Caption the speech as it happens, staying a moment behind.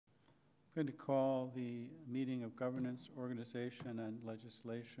I'm going to call the meeting of Governance, Organization, and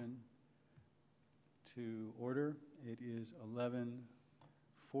Legislation to order. It is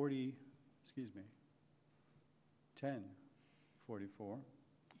 10:44,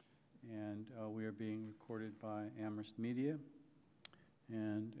 and we are being recorded by Amherst Media,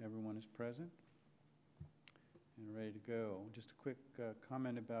 and everyone is present and ready to go. Just a quick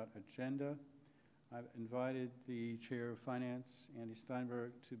comment about agenda. I've invited the Chair of Finance, Andy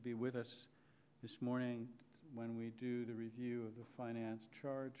Steinberg, to be with us this morning when we do the review of the finance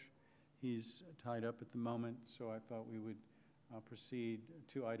charge. He's tied up at the moment, so I thought we would proceed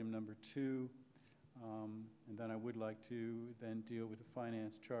to item number 2. And then I would like to then deal with the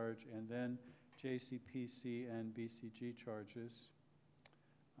finance charge and then JCPC and BCG charges.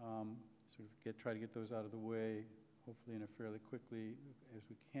 Try to get those out of the way, hopefully in a fairly quickly as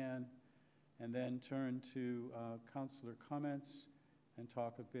we can. And then turn to councilor comments and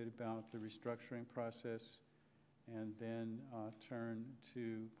talk a bit about the restructuring process, and then turn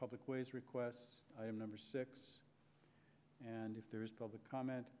to public ways requests, item number 6, and if there is public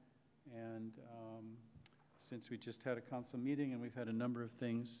comment. And since we just had a council meeting and we've had a number of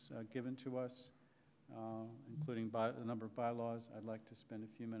things given to us, including a number of bylaws, I'd like to spend a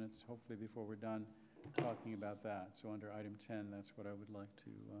few minutes, hopefully before we're done, talking about that. So under item 10, that's what I would like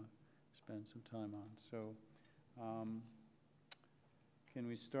to spend some time on. So can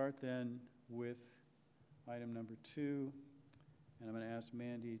we start then with item number 2? And I'm going to ask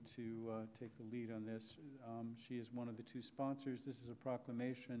Mandy to take the lead on this. She is one of the 2 sponsors. This is a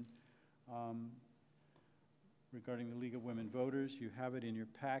proclamation regarding the League of Women Voters. You have it in your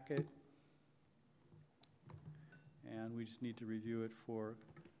packet, and we just need to review it for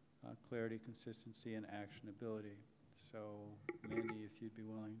clarity, consistency, and actionability. So, Mandy, if you'd be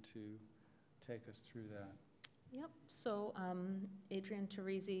willing to take us through that. Yep. So Adrian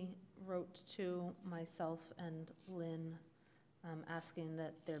Teresi wrote to myself and Lynn asking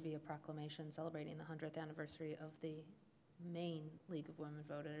that there be a proclamation celebrating the 100th anniversary of the main League of Women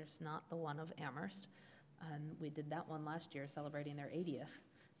Voters, not the one of Amherst. We did that one last year, celebrating their 80th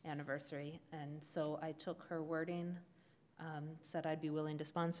anniversary. And so I took her wording, said I'd be willing to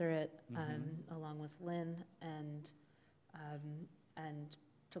sponsor it, along with Lynn, and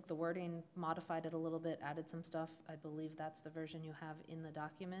took the wording, modified it a little bit, added some stuff. I believe that's the version you have in the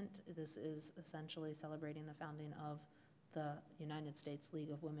document. This is essentially celebrating the founding of the United States League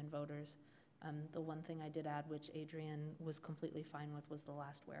of Women Voters. The one thing I did add, which Adrian was completely fine with, was the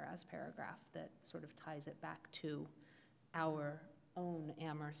last whereas paragraph that sort of ties it back to our own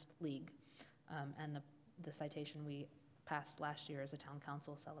Amherst League, and the citation we passed last year as a town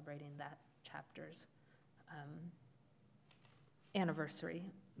council celebrating that chapter's anniversary.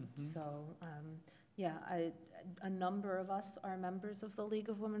 So yeah, a number of us are members of the League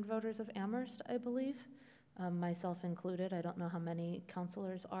of Women Voters of Amherst, I believe, myself included. I don't know how many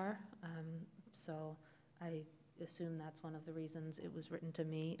councilors are, so I assume that's one of the reasons it was written to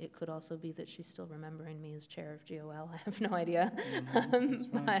me. It could also be that she's still remembering me as chair of GOL. I have no idea.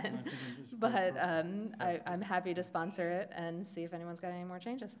 But I'm happy to sponsor it and see if anyone's got any more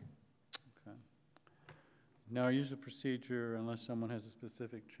changes. Now, our usual procedure, unless someone has a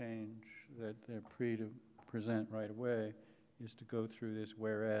specific change that they're free to present right away, is to go through this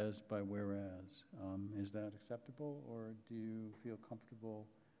whereas by whereas. Is that acceptable, or do you feel comfortable,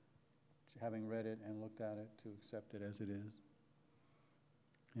 having read it and looked at it, to accept it as it is?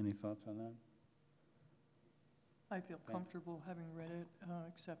 Any thoughts on that? I feel comfortable, having read it,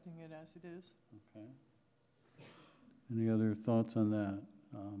 accepting it as it is. Okay. Any other thoughts on that?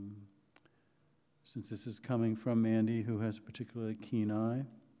 Since this is coming from Mandy, who has a particularly keen eye.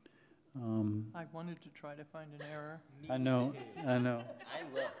 I wanted to try to find an error. I know. I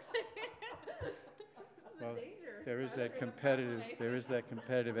looked. Well, there is that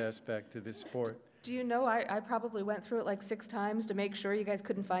competitive aspect to this sport. Do you know, I probably went through it like 6 times to make sure you guys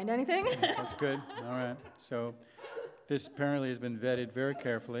couldn't find anything. That's good. All right. So this apparently has been vetted very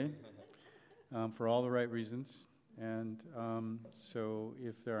carefully for all the right reasons. And so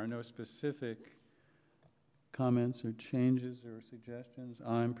if there are no specific comments or changes or suggestions,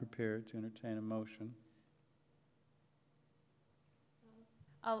 I'm prepared to entertain a motion.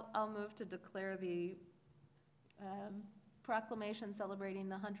 I'll move to declare the proclamation celebrating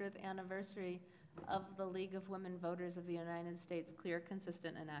the 100th anniversary of the League of Women Voters of the United States clear,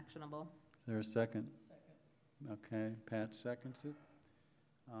 consistent, and actionable. Is there a second? Second. Okay, Pat seconds it.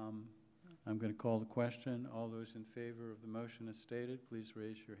 I'm going to call the question. All those in favor of the motion as stated, please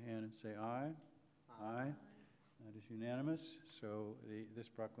raise your hand and say aye. Aye. That is unanimous. So this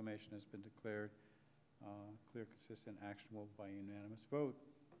proclamation has been declared clear, consistent, actionable by unanimous vote.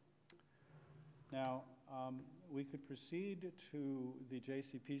 Now, we could proceed to the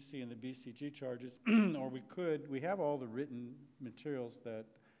JCPC and the BCG charges, or we have all the written materials that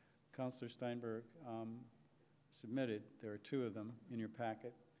Counselor Steinberg submitted. There are 2 of them in your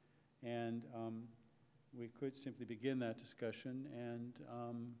packet. And we could simply begin that discussion and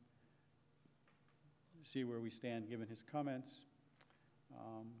see where we stand given his comments.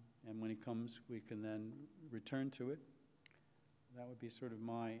 And when he comes, we can then return to it. That would be sort of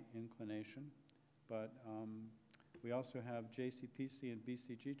my inclination. But we also have JCPC and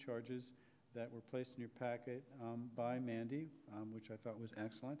BCG charges that were placed in your packet by Mandy, which I thought was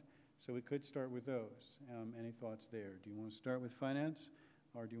excellent. So we could start with those. Any thoughts there? Do you want to start with finance,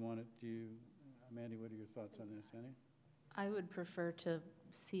 or do you want to Mandy, what are your thoughts on this? Any? I would prefer to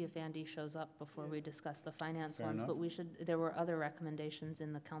see if Andy shows up before we discuss the finance Fair ones, enough. but there were other recommendations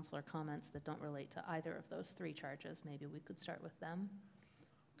in the counselor comments that don't relate to either of those 3 charges. Maybe we could start with them.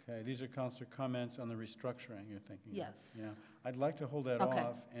 Okay, these are Counselor comments on the restructuring you're thinking of. Yes. Yeah, I'd like to hold that Okay.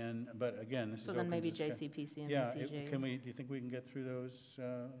 off, but again, this is So open then maybe discussion. JCPC and Yeah, BCG. do you think we can get through those?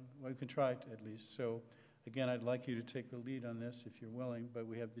 Well, we can try to at least. So, again, I'd like you to take the lead on this if you're willing, but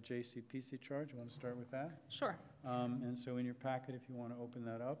we have the JCPC charge. You want to start with that? Sure. And so in your packet, if you want to open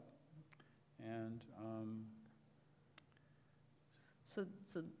that up. And, So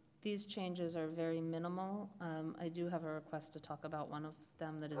these changes are very minimal. I do have a request to talk about one of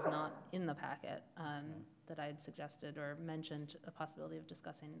them that is not in the packet, that I had suggested or mentioned a possibility of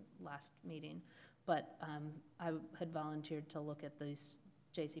discussing last meeting. But I had volunteered to look at these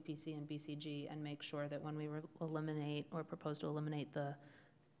JCPC and BCG and make sure that when we eliminate or propose to eliminate the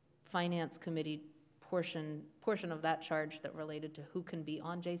Finance Committee portion of that charge that related to who can be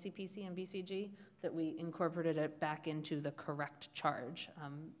on JCPC and BCG, that we incorporated it back into the correct charge.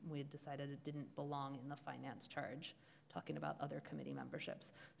 We had decided it didn't belong in the finance charge, talking about other committee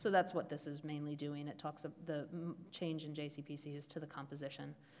memberships. So that's what this is mainly doing. It talks of the change in JCPC is to the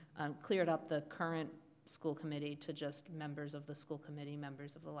composition. Cleared up the current school committee to just members of the school committee,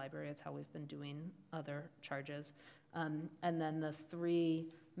 members of the library. It's how we've been doing other charges. And then the 3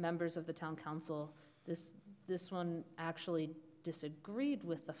 members of the town council, this one actually disagreed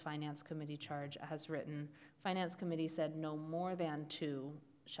with the finance committee charge as written. Finance committee said no more than 2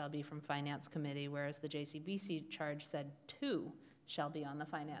 shall be from finance committee, whereas the JCBC charge said 2 shall be on the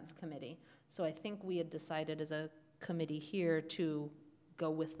finance committee. So I think we had decided as a committee here to go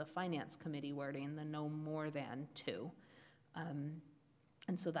with the finance committee wording, the no more than 2.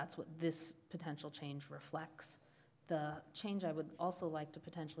 And so that's what this potential change reflects. The change I would also like to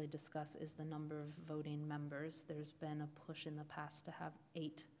potentially discuss is the number of voting members. There's been a push in the past to have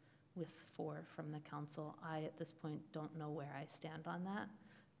 8 with 4 from the council. I, at this point, don't know where I stand on that,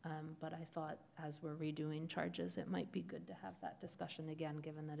 but I thought as we're redoing charges, it might be good to have that discussion again,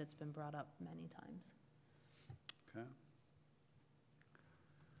 given that it's been brought up many times. okay.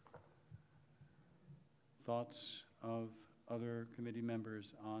 Thoughts of other committee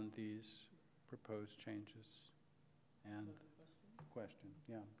members on these proposed changes? And question,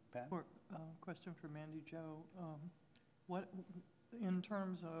 yeah, Pat? Or, question for Mandy Jo. What, in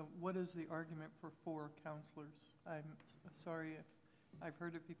terms of, what is the argument for 4 counselors? I'm sorry if I've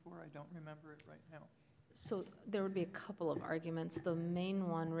heard it before, I don't remember it right now. So there would be a couple of arguments. The main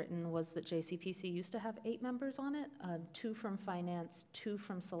one written was that JCPC used to have 8 members on it, 2 from finance, 2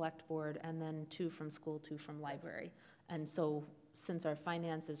 from select board, and then 2 from school, 2 from library. And so since our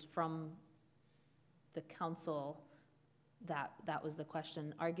finance is from the council, that was the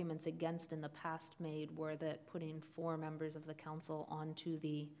question. Arguments against in the past made were that putting 4 members of the council onto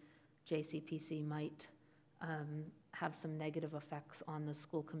the JCPC might have some negative effects on the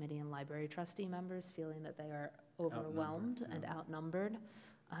school committee and library trustee members, feeling that they are overwhelmed and outnumbered.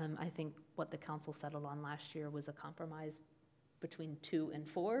 I think what the council settled on last year was a compromise between 2 and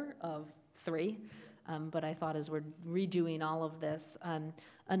 4 of 3. But I thought as we're redoing all of this,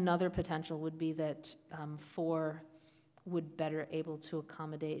 another potential would be that 4 would better able to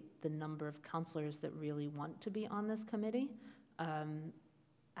accommodate the number of counselors that really want to be on this committee.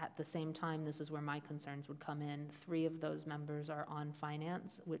 At the same time, this is where my concerns would come in. 3 of those members are on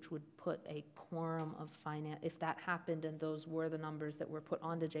finance, which would put a quorum of finance, if that happened and those were the numbers that were put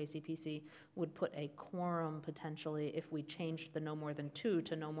onto JCPC, would put a quorum potentially, if we changed the no more than 2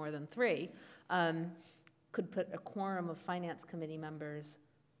 to no more than 3, could put a quorum of finance committee members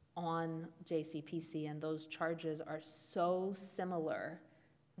on JCPC, and those charges are so similar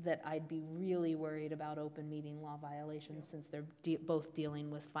that I'd be really worried about open meeting law violations since they're both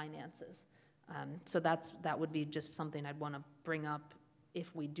dealing with finances. So that would be just something I'd want to bring up.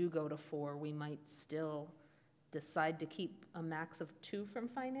 If we do go to 4, we might still decide to keep a max of 2 from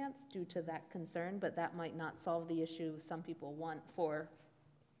finance due to that concern, but that might not solve the issue some people want for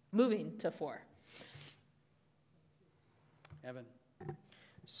moving to 4. Evan?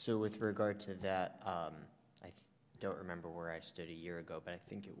 So with regard to that, don't remember where I stood a year ago, but I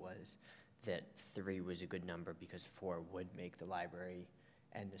think it was that 3 was a good number because 4 would make the library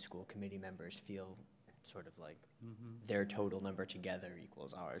and the school committee members feel sort of like their total number together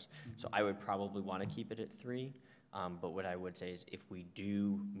equals ours. So I would probably want to keep it at 3, but what I would say is if we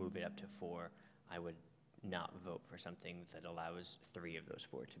do move it up to 4, I would not vote for something that allows 3 of those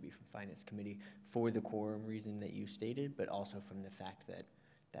 4 to be from Finance Committee for the quorum reason that you stated, but also from the fact that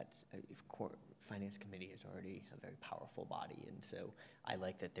Finance Committee is already a very powerful body, and so I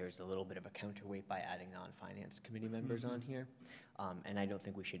like that there's a little bit of a counterweight by adding non-Finance Committee members on here, and I don't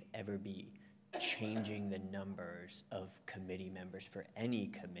think we should ever be changing the numbers of committee members for any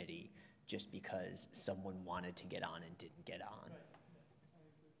committee just because someone wanted to get on and didn't get on.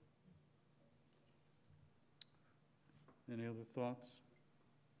 Any other thoughts?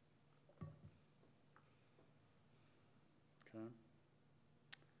 Okay.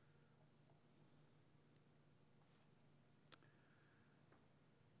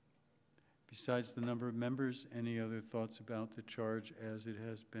 Besides the number of members, any other thoughts about the charge as it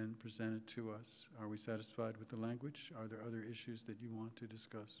has been presented to us? Are we satisfied with the language? Are there other issues that you want to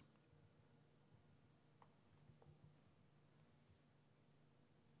discuss?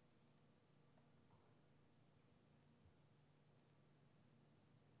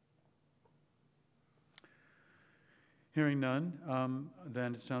 Hearing none,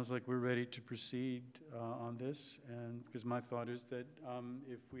 then it sounds like we're ready to proceed on this, and because my thought is that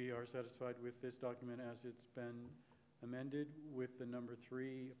if we are satisfied with this document as it's been amended, with the number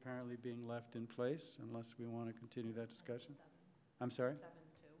 3 apparently being left in place, unless we want to continue that discussion. I'm sorry? 7,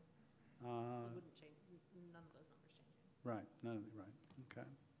 2. It wouldn't change, none of those numbers changing. Right, none of the, right, okay.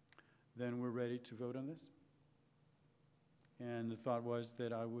 Then we're ready to vote on this? And the thought was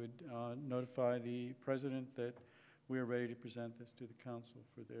that I would notify the president that we are ready to present this to the council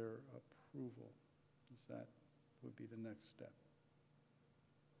for their approval. That would be the next step.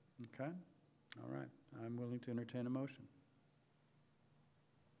 Okay? All right. I'm willing to entertain a motion.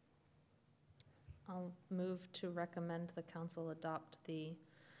 I'll move to recommend the council adopt the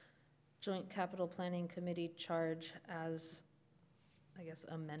Joint Capital Planning Committee charge as, I guess,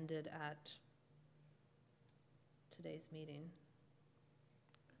 amended at today's meeting.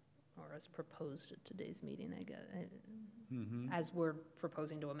 Or as proposed at today's meeting, I guess, as we're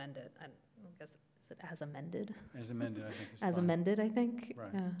proposing to amend it. I guess, is it as amended? As amended, I think is As fine. amended, I think? Right.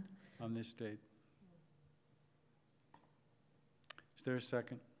 Yeah. On this date. Is there a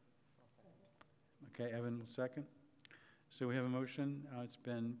second? Okay, Evan will second. So we have a motion. It's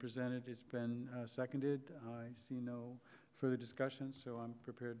been presented. It's been seconded. I see no further discussion, so I'm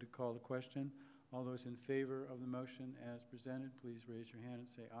prepared to call the question. All those in favor of the motion as presented, please raise your hand and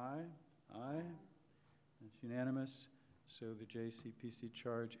say aye. Aye. That's unanimous. So the JCPC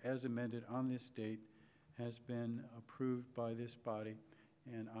charge as amended on this date has been approved by this body,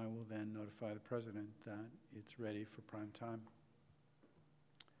 and I will then notify the president that it's ready for prime time.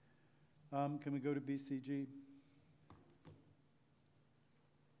 Can we go to BCG?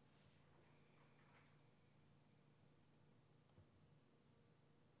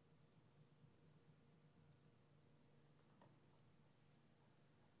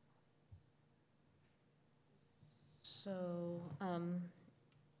 So,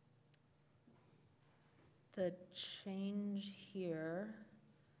 the change here,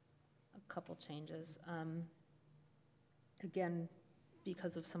 a couple changes. Again,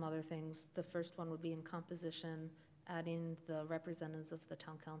 because of some other things, the first one would be in composition, adding the representatives of the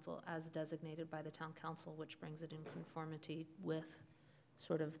town council as designated by the town council, which brings it in conformity with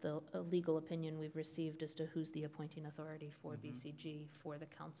sort of the legal opinion we've received as to who's the appointing authority for BCG for the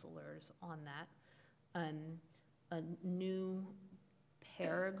councilors on that. A new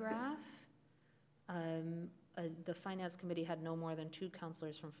paragraph. The Finance Committee had no more than 2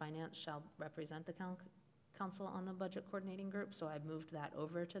 counselors from Finance shall represent the council on the budget coordinating group, so I moved that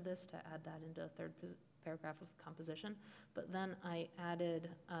over to this to add that into a third paragraph of composition. But then I added,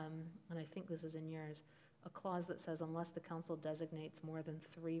 and I think this is in yours, a clause that says unless the council designates more than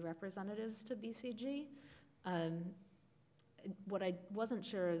 3 representatives to BCG. What I wasn't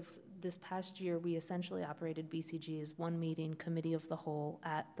sure is this past year we essentially operated BCG as one meeting, committee of the whole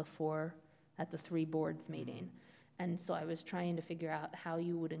at the 3 boards meeting. And so I was trying to figure out how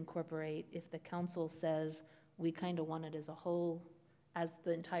you would incorporate if the council says we kind of want it as a whole, as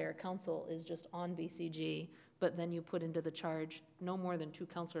the entire council is just on BCG, but then you put into the charge no more than 2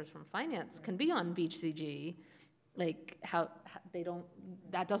 counselors from Finance can be on BCG. Like, they don't,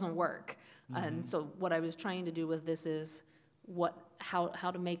 that doesn't work. And so what I was trying to do with this is how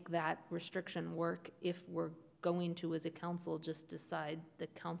to make that restriction work if we're going to, as a council, just decide the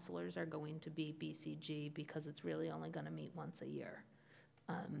counselors are going to be BCG because it's really only going to meet once a year.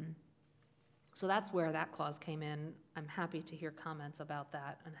 So that's where that clause came in. I'm happy to hear comments about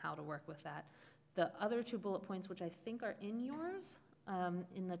that and how to work with that. The other two bullet points, which I think are in yours,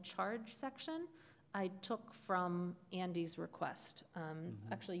 in the charge section, I took from Andy's request.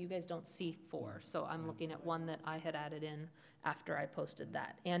 Actually, you guys don't see 4, so I'm looking at one that I had added in after I posted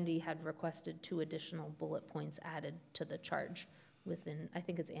that. Andy had requested 2 additional bullet points added to the charge within, I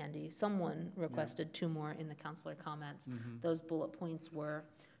think it's Andy, someone requested 2 more in the counselor comments. Those bullet points were: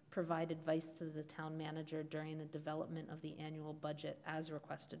 provide advice to the town manager during the development of the annual budget as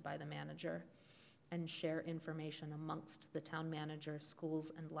requested by the manager, and share information amongst the town manager,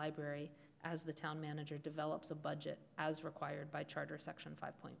 schools, and library as the town manager develops a budget as required by Charter Section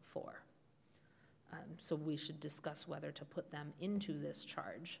 5.4. So we should discuss whether to put them into this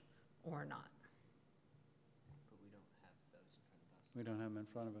charge or not. But we don't have those in front of us. We don't have them in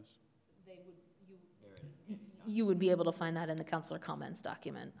front of us. They would, you would be able to find that in the counselor comments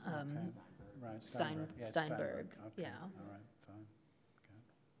document. Okay. Right, Steinberg. Yeah, Steinberg, Okay. yeah. All right, fine.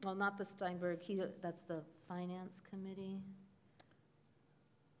 Well, not the Steinberg, that's the finance committee.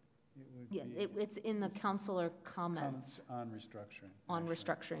 It would Yeah, be it's in the counselor comments on restructuring. on actually.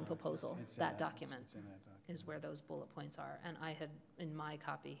 restructuring Right, proposal. it's in That document it's in that document. is where those bullet points are. And I had, in my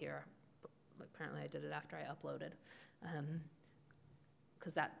copy here, apparently I did it after I uploaded,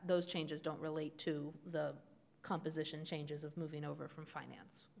 because those changes don't relate to the composition changes of moving over from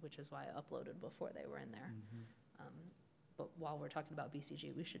finance, which is why I uploaded before they were in there. But while we're talking about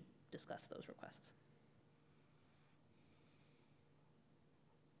BCG, we should discuss those requests.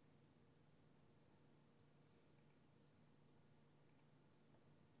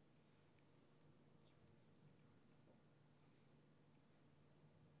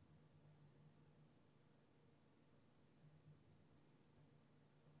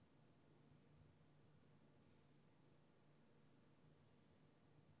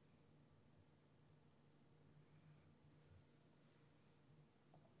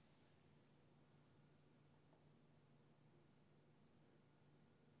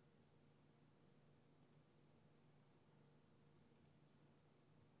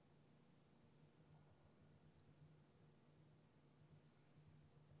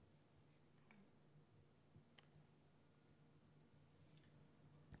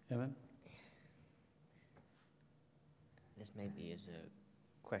 Evan? This maybe is a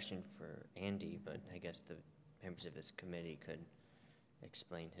question for Andy, but I guess the members of this committee could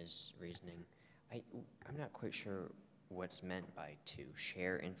explain his reasoning. I'm not quite sure what's meant by to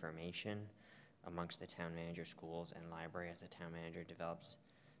share information amongst the town manager, schools, and library as the town manager develops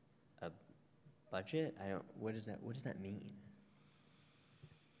a budget. What does that mean?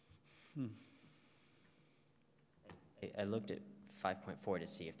 I looked at 5.4 to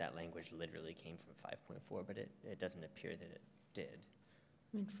see if that language literally came from 5.4, but it doesn't appear that it did.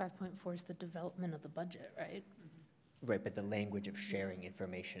 I mean, 5.4 is the development of the budget, right? Right, but the language of sharing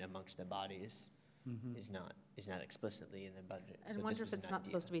information amongst the bodies is not explicitly in the budget. And I wonder if it's not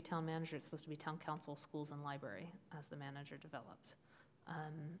supposed to be town manager, it's supposed to be town council, schools, and library as the manager develops.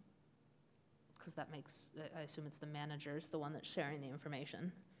 Because that makes, I assume it's the manager's the one that's sharing the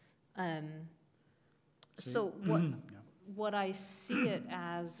information. So what I see it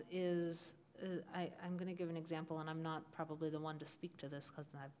as is, I'm going to give an example, and I'm not probably the one to speak to this because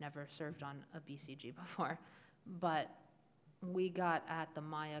I've never served on a BCG before, but we got at the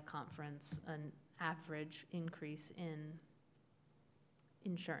Maya conference an average increase in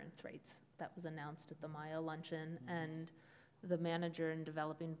insurance rates. That was announced at the Maya luncheon, and the manager in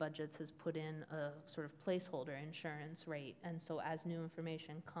developing budgets has put in a sort of placeholder insurance rate, and so as new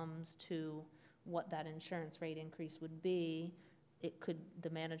information comes to what that insurance rate increase would be, the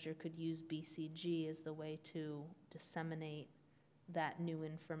manager could use BCG as the way to disseminate that new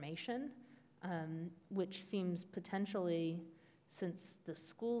information, which seems potentially, since the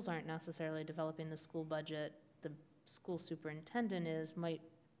schools aren't necessarily developing the school budget, the school superintendent might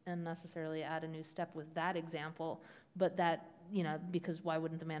unnecessarily add a new step with that example, but that, because why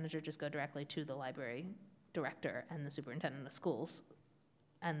wouldn't the manager just go directly to the library director and the superintendent of schools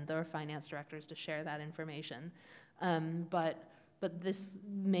and their finance directors to share that information? But this,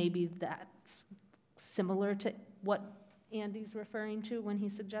 maybe that's similar to what Andy's referring to when he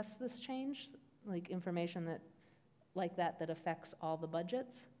suggests this change, like information that affects all the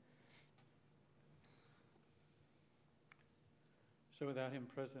budgets. So without him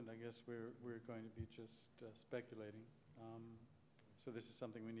present, I guess we're going to be just speculating. So this is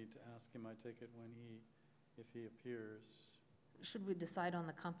something we need to ask him, I take it, if he appears. Should we decide on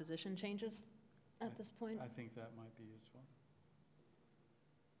the composition changes at this point? I think that might be useful.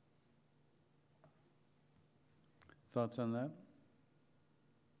 Thoughts on that?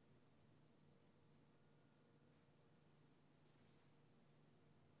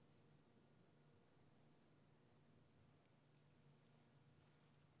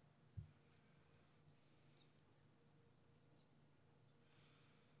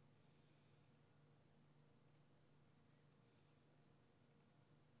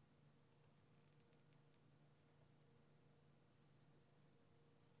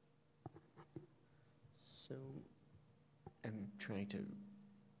 So I'm trying to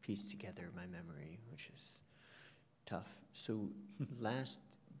piece together my memory, which is tough. So last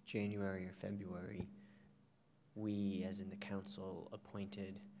January or February, we, as in the council,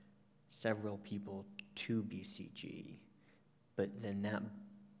 appointed several people to BCG, but then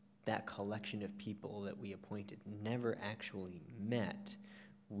that collection of people that we appointed never actually met.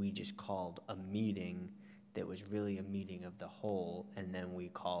 We just called a meeting that was really a meeting of the whole, and then we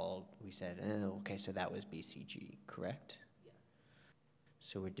said, oh, okay, so that was BCG, correct? Yes.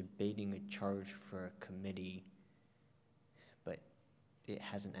 So we're debating a charge for a committee, but it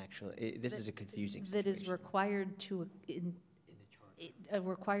hasn't actually, this is a confusing situation. That is required to,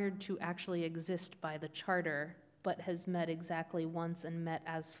 required to actually exist by the charter, but has met exactly once and met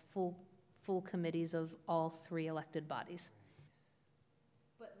as full committees of all three elected bodies.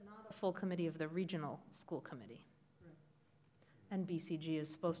 But not a full committee of the regional school committee. And BCG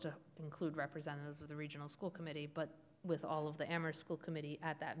is supposed to include representatives of the regional school committee, but with all of the Amherst School Committee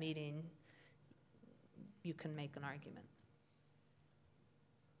at that meeting, you can make an argument.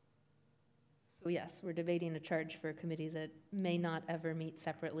 So yes, we're debating a charge for a committee that may not ever meet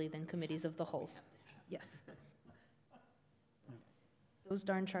separately than committees of the wholes. Yes. Those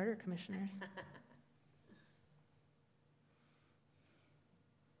darn charter commissioners.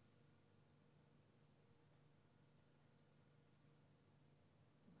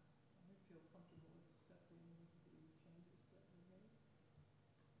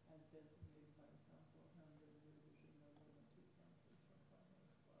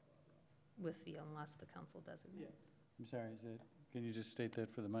 With the unless the council designates. I'm sorry, can you just state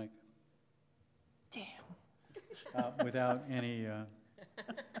that for the mic? Damn. Without any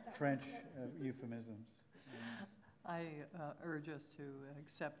French euphemisms. I urge us to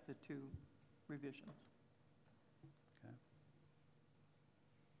accept the two revisions. Okay.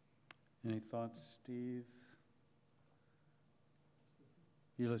 Any thoughts, Steve?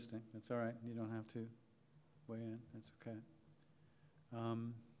 You're listening. That's all right. You don't have to weigh in. That's okay.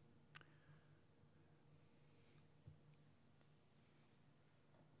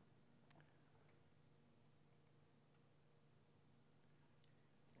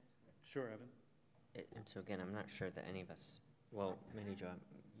 Sure, Evan. And so again, I'm not sure that any of us, well, Mary Jo,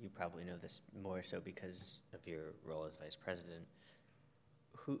 you probably know this more so because of your role as vice president.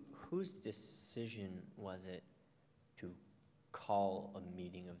 Whose decision was it to call a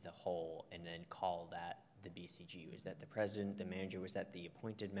meeting of the whole and then call that the BCG? Was that the president, the manager? Was that the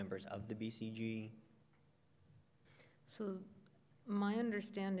appointed members of the BCG? So my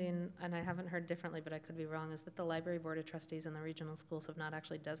understanding, and I haven't heard differently, but I could be wrong, is that the Library Board of Trustees and the regional schools have not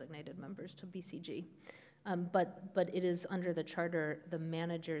actually designated members to BCG. But it is under the charter the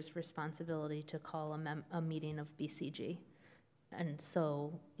manager's responsibility to call a meeting of BCG. And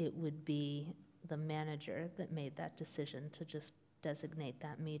so it would be the manager that made that decision to just designate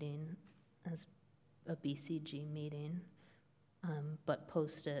that meeting as a BCG meeting, but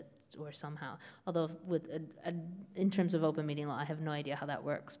post it or somehow. Although in terms of open meeting law, I have no idea how that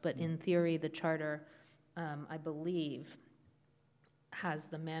works. But in theory, the charter, I believe, has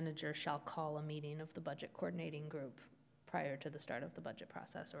the manager shall call a meeting of the budget coordinating group prior to the start of the budget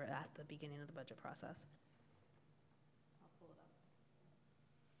process or at the beginning of the budget process. I'll pull it up.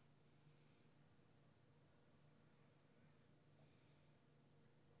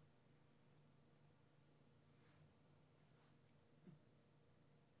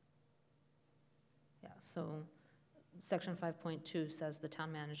 Yeah, so Section 5.2 says the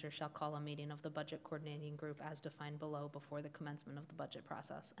town manager shall call a meeting of the budget coordinating group as defined below before the commencement of the budget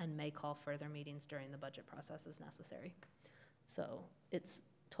process and may call further meetings during the budget process as necessary. So it's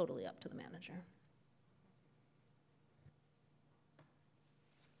totally up to the manager.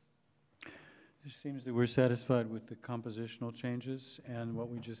 It seems that we're satisfied with the compositional changes, and what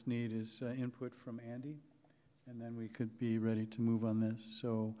we just need is input from Andy, and then we could be ready to move on this.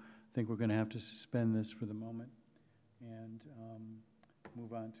 So I think we're going to have to suspend this for the moment and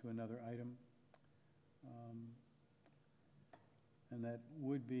move on to another item. And that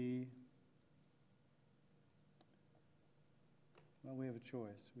would be, well, we have a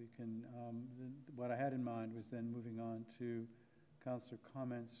choice. We can, what I had in mind was then moving on to councilor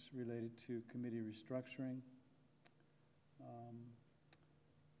comments related to committee restructuring.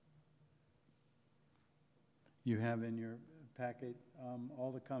 You have in your packet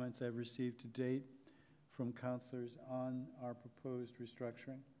all the comments I've received to date from councilors on our proposed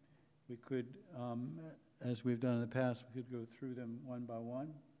restructuring. We could, as we've done in the past, we could go through them one by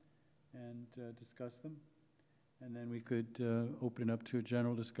one and discuss them. And then we could open it up to a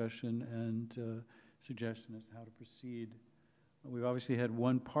general discussion and suggestion as to how to proceed. We've obviously had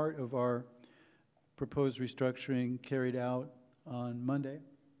one part of our proposed restructuring carried out on Monday.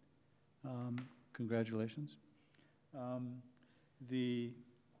 Congratulations. The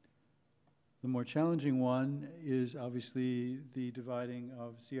more challenging one is obviously the dividing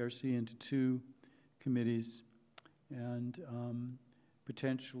of CRC into two committees and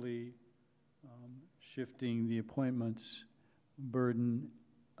potentially shifting the appointments burden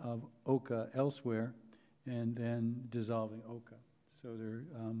of OCA elsewhere and then dissolving OCA. So there,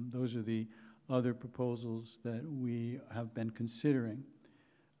 those are the other proposals that we have been considering.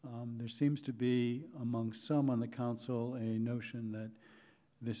 There seems to be among some on the council a notion that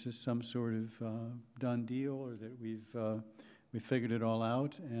this is some sort of done deal, or that we've figured it all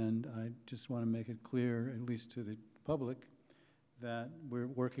out, and I just want to make it clear, at least to the public, that we're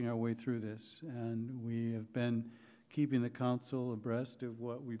working our way through this, and we have been keeping the council abreast of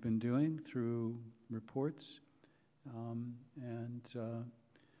what we've been doing through reports,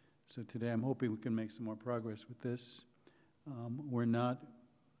 so today I'm hoping we can make some more progress with this. We're not,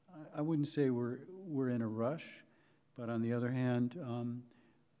 I wouldn't say we're in a rush, but on the other hand,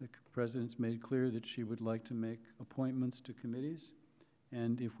 the President's made clear that she would like to make appointments to committees,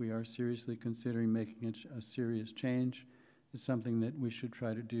 and if we are seriously considering making a serious change, it's something that we should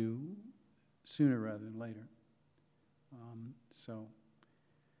try to do sooner rather than later. So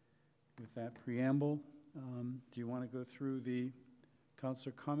with that preamble, do you want to go through the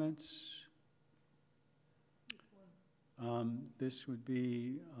councilor comments? This would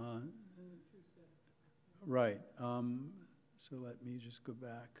be, right. So let me just go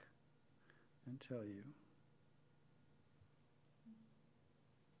back and tell you.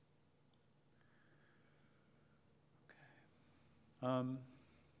 Okay.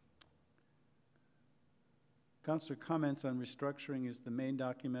 Councilor comments on restructuring is the main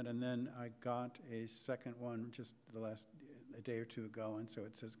document, and then I got a second one just a day or two ago, and so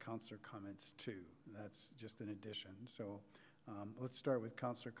it says councilor comments too. That's just an addition. So let's start with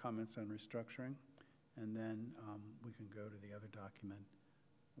councilor comments on restructuring, and then we can go to the other document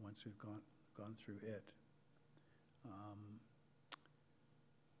once we've gone through it.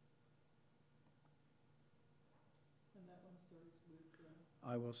 And that one starts with...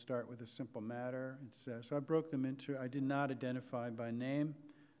 I will start with a simple matter. So I broke them into, I did not identify by name,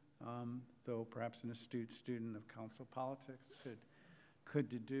 though perhaps an astute student of council politics could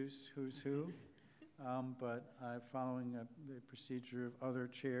deduce who's who. But following the procedure of other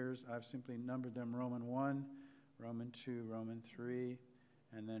chairs, I've simply numbered them Roman 1, Roman 2, Roman 3,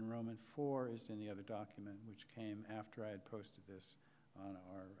 and then Roman 4 is in the other document, which came after I had posted this on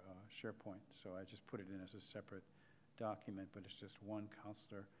our SharePoint. So I just put it in as a separate document, but it's just one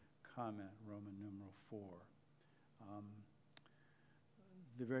councilor comment, Roman numeral 4.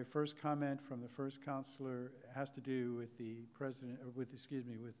 The very first comment from the first councilor has to do with the president, or with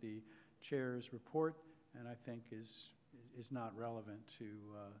the chair's report, and I think is not relevant to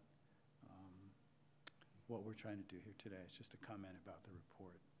what we're trying to do here today. It's just a comment about the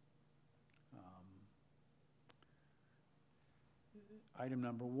report. Item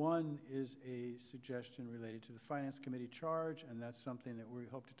number 1 is a suggestion related to the Finance Committee charge, and that's something that we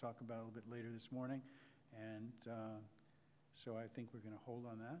hope to talk about a little bit later this morning. And so I think we're going to hold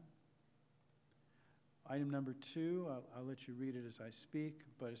on that. Item number 2, I'll let you read it as I speak,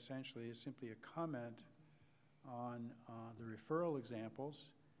 but essentially is simply a comment on the referral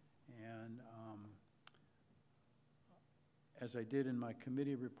examples. And as I did in my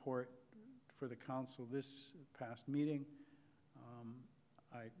committee report for the council this past meeting,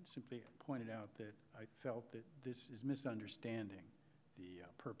 I simply pointed out that I felt that this is misunderstanding the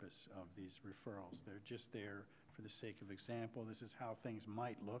purpose of these referrals. They're just there for the sake of example. This is how things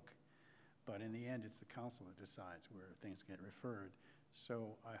might look, but in the end, it's the council that decides where things get referred.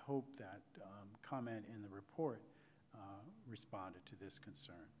 So I hope that comment in the report responded to this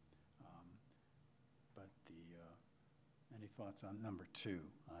concern. But any thoughts on number 2?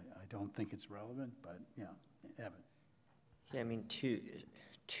 I don't think it's relevant, but yeah, Evan. Yeah, I mean,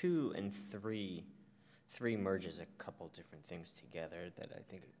 two and three merges a couple different things together that I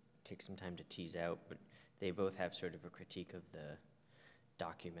think take some time to tease out, but they both have sort of a critique of the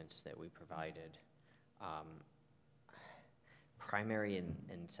documents that we provided. Primary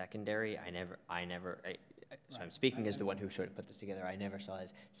and secondary, so I'm speaking as the one who sort of put this together, I never saw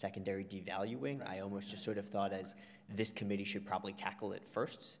as secondary devaluing. I almost just sort of thought as this committee should probably tackle it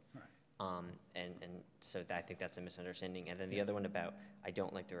first. And so I think that's a misunderstanding. And then the other one about, I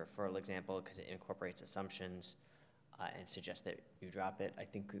don't like the referral example because it incorporates assumptions and suggests that you drop it. I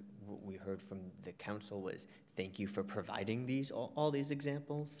think what we heard from the council was, thank you for providing all these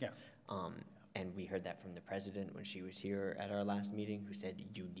examples. Yeah. And we heard that from the president when she was here at our last meeting, who said,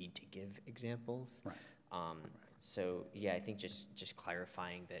 you need to give examples. Right. So, yeah, I think just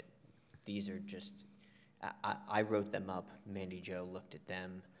clarifying that these are just, I wrote them up, Mandy Jo looked at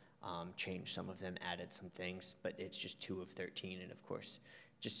them, changed some of them, added some things, but it's just 2 of 13, and of course,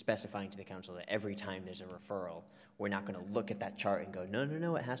 just specifying to the council that every time there's a referral, we're not gonna look at that chart and go,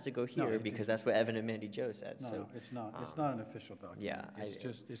 no, it has to go here, because that's what Evan and Mandy Jo said, so. No, it's not an official document. Yeah, It's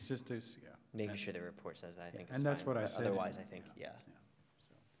just this, yeah. Making sure the report says that, I think is fine. And that's what I but said. Otherwise, I think, yeah.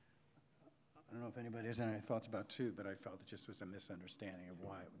 So, I don't know if anybody has any thoughts about 2, but I felt it just was a misunderstanding of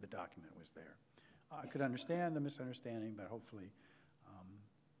why the document was there. I could understand the misunderstanding, but hopefully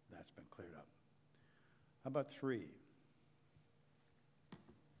that's been cleared up. How about 3?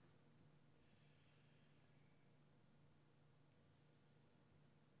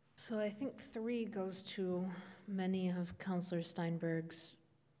 So I think 3 goes to many of Counselor Steinberg's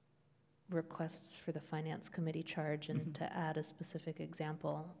requests for the Finance Committee charge and to add a specific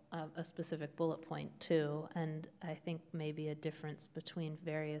example, a specific bullet point too. And I think maybe a difference between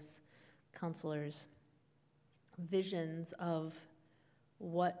various counselors' visions of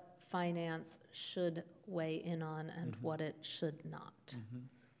what finance should weigh in on and what it should not.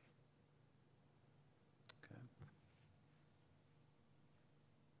 Okay.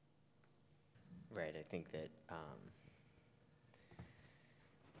 Right, I think that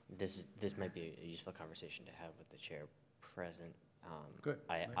this might be a useful conversation to have with the chair present. Good.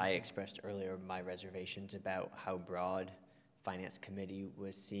 I expressed earlier my reservations about how broad Finance Committee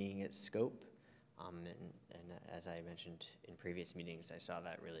was seeing its scope. And as I mentioned in previous meetings, I saw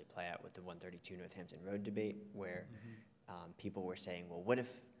that really play out with the 132 Northampton Road debate, where people were saying, well, what if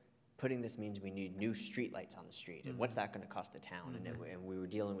putting this means we need new streetlights on the street, and what's that going to cost the town? And we were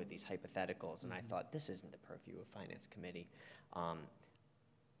dealing with these hypotheticals, and I thought, this isn't the purview of Finance Committee.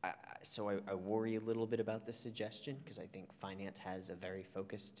 So I worry a little bit about this suggestion, because I think Finance has a very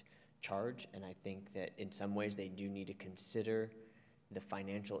focused charge, and I think that in some ways they do need to consider the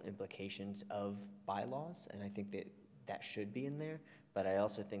financial implications of bylaws, and I think that should be in there, but I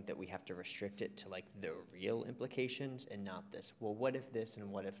also think that we have to restrict it to like the real implications and not this, well, what if this,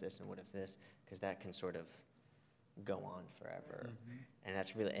 and what if this, and what if this, because that can sort of go on forever. And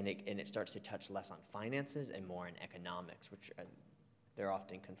that's really, and it starts to touch less on finances and more on economics, which they're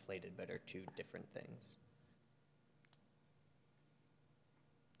often conflated, but are 2 different things.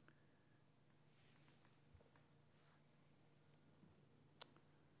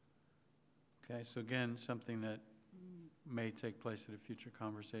 Okay, so again, something that may take place at a future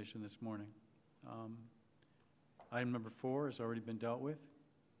conversation this morning. Item number 4 has already been dealt with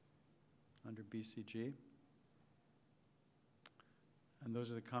under BCG. And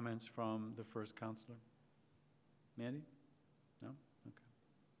those are the comments from the first counselor. Mandy? No? Okay.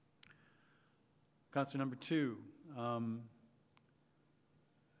 Counselor number 2,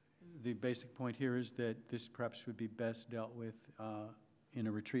 the basic point here is that this perhaps would be best dealt with in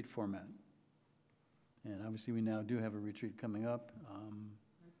a retreat format. And obviously, we now do have a retreat coming up.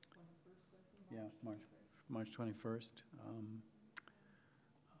 Yeah, March 21st.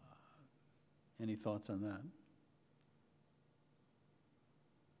 Any thoughts on that?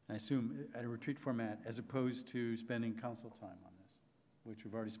 I assume at a retreat format, as opposed to spending council time on this, which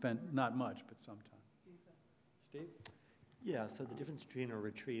we've already spent, not much, but some time. Steve? Yeah, so the difference between a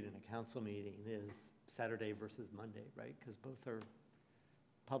retreat and a council meeting is Saturday versus Monday, right? Because both are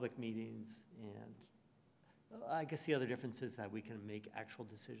public meetings, and I guess the other difference is that we can make actual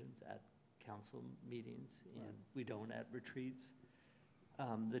decisions at council meetings, and we don't at retreats.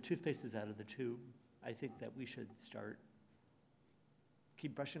 The toothpaste is out of the tube. I think that we should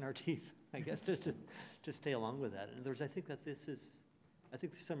keep brushing our teeth, I guess, just to stay along with that. And I think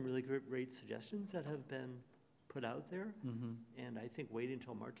there's some really great suggestions that have been put out there. And I think waiting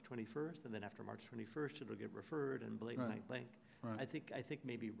until March 21st, and then after March 21st, it'll get referred and blank. Right. I think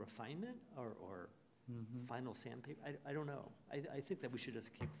maybe refinement or final sandpaper, I don't know. I think that we should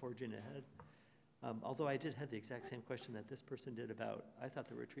just keep forging ahead. Although I did have the exact same question that this person did about, I thought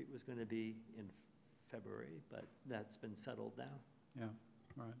the retreat was going to be in February, but that's been settled now. Yeah,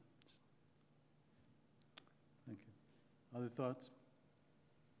 right. Thank you. Other thoughts?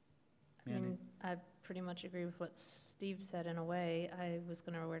 I Mandy? mean, I pretty much agree with what Steve said in a way. I was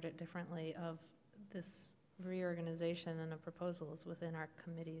going to word it differently of this reorganization and a proposal is within our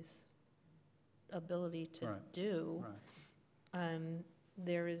committee's ability to Right. do. Right.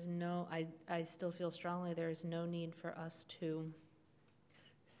 There is no, I still feel strongly there is no need for us to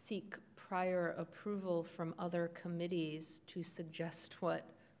seek prior approval from other committees to suggest what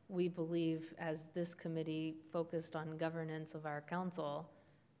we believe as this committee focused on governance of our council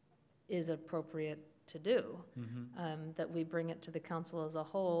is appropriate to do. Mhm. That we bring it to the council as a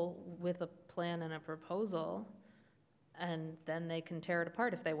whole with a plan and a proposal, and then they can tear it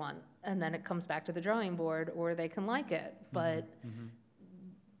apart if they want. And then it comes back to the drawing board, or they can like it. But Mhm.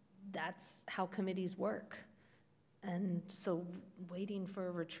 that's how committees work. And so waiting for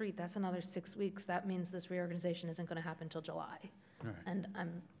a retreat, that's another 6 weeks. That means this reorganization isn't going to happen until July. Right. And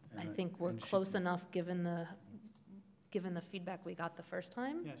I And think we're and should close be- enough, given the feedback we got the first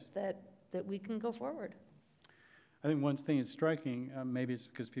time, Yes. that we can go forward. I think one thing is striking, maybe it's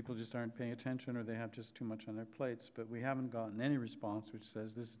because people just aren't paying attention or they have just too much on their plates, but we haven't gotten any response which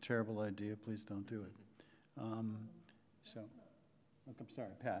says, this is a terrible idea, please don't do it. So, look, I'm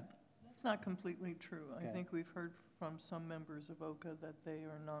sorry, Pat? That's not completely true. I Okay. think we've heard from some members of OCA that they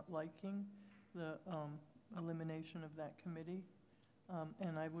are not liking the elimination of that committee.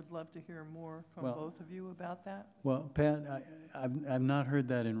 And I would love to hear more from Well- both of you about that. Well, Pat, I've not heard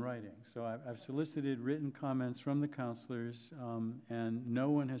that in writing, so I've solicited written comments from the counselors, and no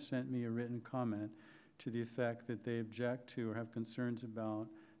one has sent me a written comment to the effect that they object to or have concerns about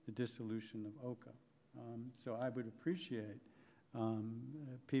the dissolution of OCA. So I would appreciate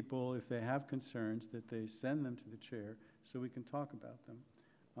people, if they have concerns, that they send them to the chair so we can talk about them.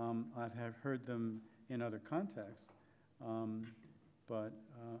 I have heard them in other contexts, but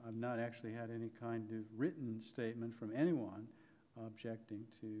I've not actually had any kind of written statement from anyone objecting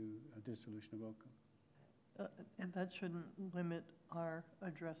to a dissolution of OCA. And that shouldn't limit our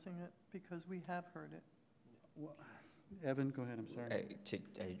addressing it, because we have heard it. Well, Evan, go ahead, I'm sorry.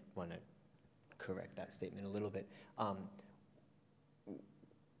 I want to correct that statement a little bit.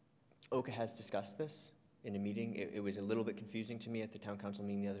 OCA has discussed this in a meeting. It was a little bit confusing to me at the town council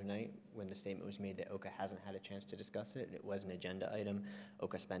meeting the other night when the statement was made that OCA hasn't had a chance to discuss it. It was an agenda item.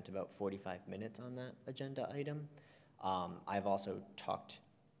 OCA spent about 45 minutes on that agenda item. I've also talked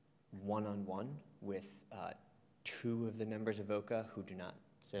one-on-one with 2 of the members of OCA who do not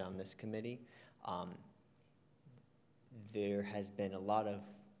sit on this committee. There has been a lot of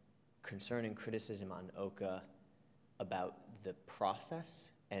concern and criticism on OCA about the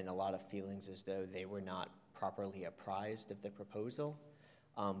process, and a lot of feelings as though they were not properly apprised of the proposal.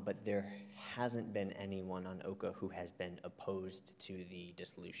 But there hasn't been anyone on OCA who has been opposed to the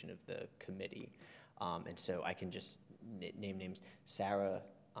dissolution of the committee. And so I can just name names. Sarah,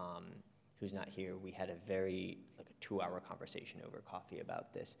 who's not here, we had a very, like a 2-hour conversation over coffee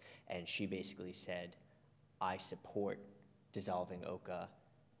about this, and she basically said, I support dissolving OCA,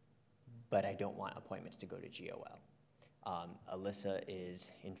 but I don't want appointments to go to GOL. Alyssa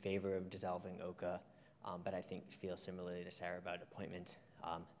is in favor of dissolving OCA, but I think feels similarly to Sarah about appointments.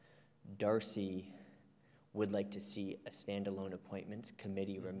 Darcy would like to see a standalone appointments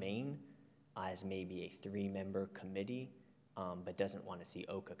committee remain as maybe a 3-member committee, but doesn't want to see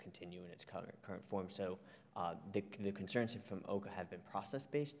OCA continue in its current form. So the concerns from OCA have been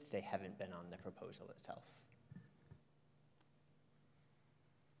process-based. They haven't been on the proposal itself.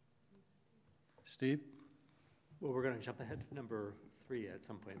 Steve? Well, we're going to jump ahead to number 3 at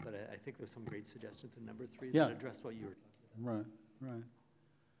some point, but I think there's some great suggestions in number 3 Yeah. that address what you were talking about. Right.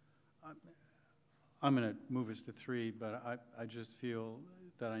 I'm going to move us to 3, but I just feel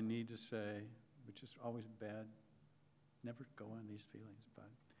that I need to say, which is always bad, never go on these feelings, but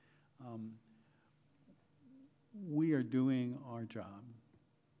we are doing our job.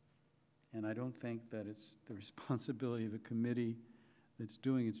 And I don't think that it's the responsibility of a committee that's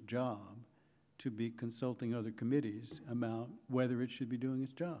doing its job to be consulting other committees about whether it should be doing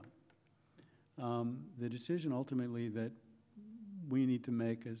its job. The decision ultimately that we need to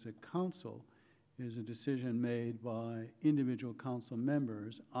make as a council is a decision made by individual council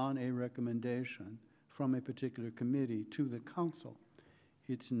members on a recommendation from a particular committee to the council.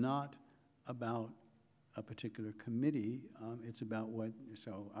 It's not about a particular committee, it's about what,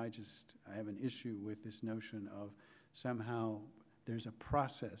 so I have an issue with this notion of somehow there's a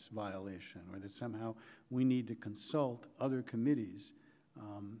process violation, or that somehow we need to consult other committees.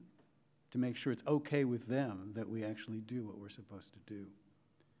 to make sure it's okay with them that we actually do what we're supposed to do.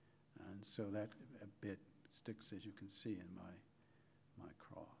 And so that a bit sticks, as you can see, in my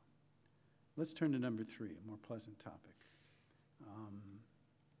craw. Let's turn to number 3, a more pleasant topic.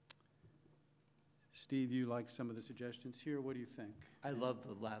 Steve, you like some of the suggestions here. What do you think? I love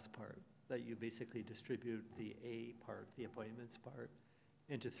the last part, that you basically distribute the A part, the appointments part,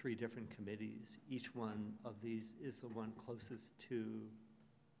 into 3 different committees. Each one of these is the one closest to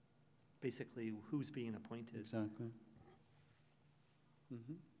basically who's being appointed. Exactly.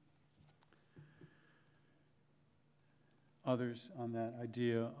 Mhm. Others on that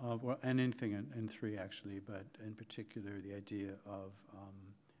idea of, well, and anything in 3 actually, but in particular the idea of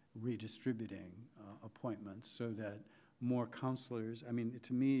redistributing appointments so that more counselors, I mean,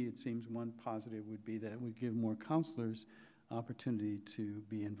 to me, it seems one positive would be that it would give more counselors opportunity to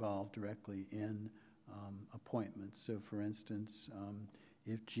be involved directly in appointments. So for instance,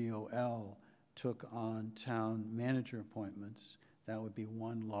 if GOL took on town manager appointments, that would be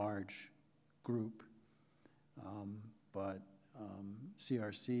one large group. But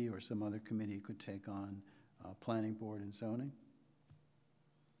CRC or some other committee could take on planning board and zoning.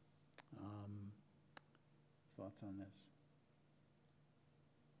 Thoughts on this?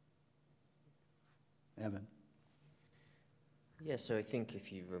 Evan? Yeah, so I think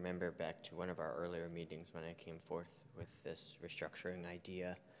if you remember back to one of our earlier meetings when I came forth with this restructuring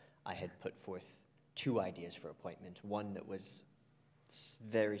idea, I had put forth 2 ideas for appointment. One that was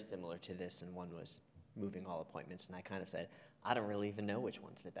very similar to this, and one was moving all appointments. And I kind of said, I don't really even know which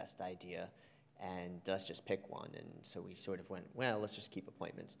one's the best idea, and let's just pick one. And so we sort of went, well, let's just keep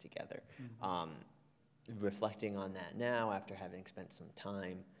appointments together. Mm-hmm. Reflecting on that now, after having spent some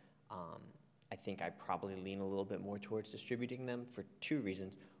time, I think I probably lean a little bit more towards distributing them for 2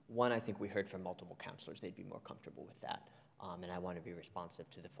 reasons. One, I think we heard from multiple counselors they'd be more comfortable with that, and I want to be responsive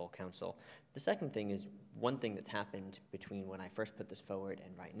to the full council. The second thing is, one thing that's happened between when I first put this forward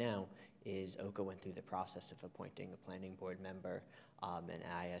and right now is OCA went through the process of appointing a planning board member, and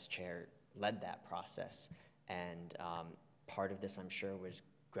I, as chair, led that process. And part of this, I'm sure, was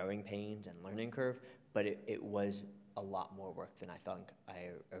growing pains and learning curve, but it was a lot more work than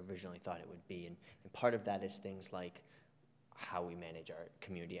I originally thought it would be. And part of that is things like how we manage our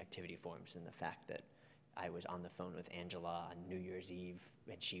community activity forums, and the fact that I was on the phone with Angela on New Year's Eve,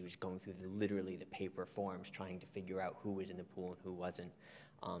 and she was going through literally the paper forms trying to figure out who was in the pool and who wasn't.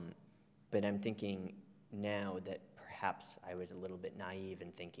 But I'm thinking now that perhaps I was a little bit naive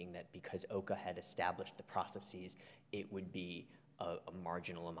in thinking that because OCA had established the processes, it would be a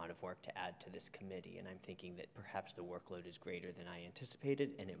marginal amount of work to add to this committee. And I'm thinking that perhaps the workload is greater than I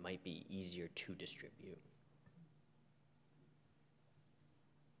anticipated, and it might be easier to distribute.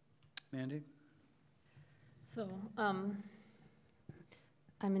 Mandy? So, I'm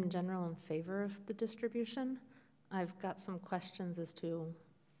in general in favor of the distribution. I've got some questions as to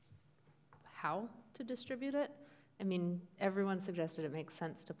how to distribute it. I mean, everyone suggested it makes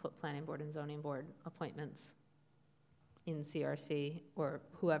sense to put planning board and zoning board appointments in CRC or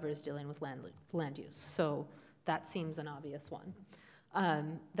whoever is dealing with land use. So that seems an obvious one.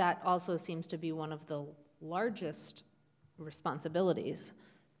 That also seems to be one of the largest responsibilities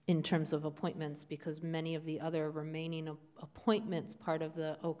in terms of appointments, because many of the other remaining appointments part of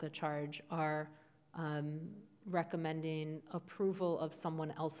the OCA charge are recommending approval of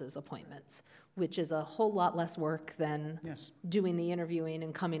someone else's appointments, which is a whole lot less work than doing the interviewing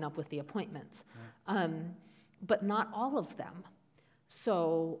and coming up with the appointments. Yeah. But not all of them.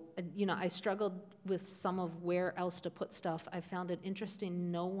 So, you know, I struggled with some of where else to put stuff. I found it interesting,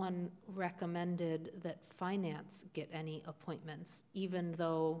 no one recommended that finance get any appointments, even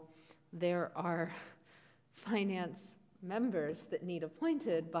though there are finance members that need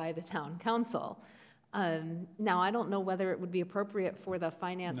appointed by the town council. Now, I don't know whether it would be appropriate for the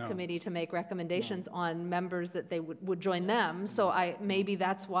finance committee to make recommendations on members that they would join them. So maybe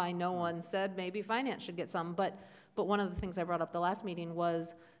that's why no one said maybe finance should get some. But one of the things I brought up the last meeting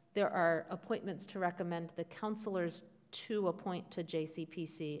was there are appointments to recommend the counselors to appoint to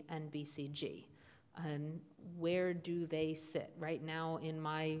JCPC and BCG. Where do they sit? Right now, in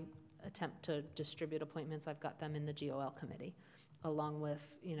my attempt to distribute appointments, I've got them in the GOL committee, along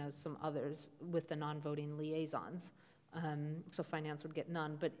with, you know, some others with the non-voting liaisons. So finance would get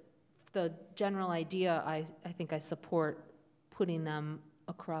none. But the general idea, I think I support putting them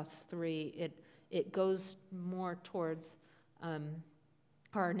across 3. It goes more towards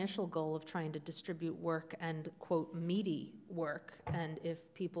our initial goal of trying to distribute work and, quote, meaty work. And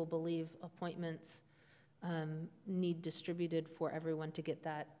if people believe appointments need distributed for everyone to get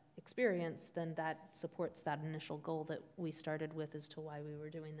that experience, then that supports that initial goal that we started with as to why we were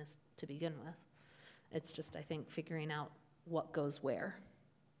doing this to begin with. It's just, I think, figuring out what goes where.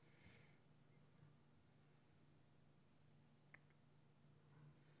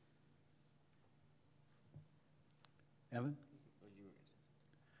 Evan?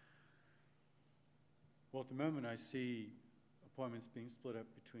 Well, at the moment, I see appointments being split up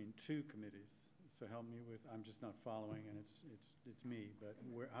between two committees. So help me with, I'm just not following, and it's me, but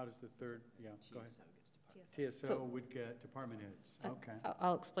where, how does the third, yeah, go ahead. TSO So- would get department heads, okay.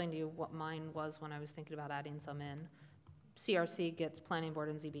 I'll explain to you what mine was when I was thinking about adding some in. CRC gets planning board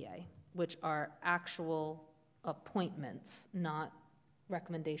and ZBA, which are actual appointments, not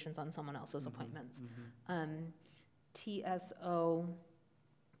recommendations on someone else's appointments. TSO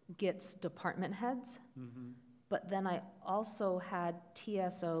gets department heads, but then I also had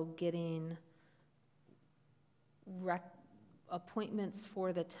TSO getting appointments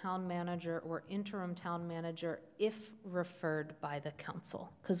for the town manager or interim town manager if referred by the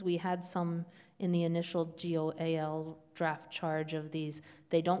council. Because we had some in the initial GOAL draft charge of these,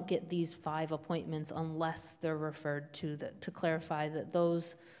 they don't get these 5 appointments unless they're referred to to clarify that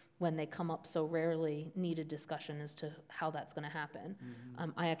those, when they come up so rarely, need a discussion as to how that's gonna happen.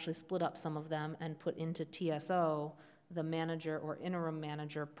 I actually split up some of them and put into TSO the manager or interim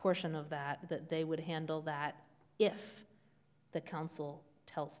manager portion of that they would handle that if the council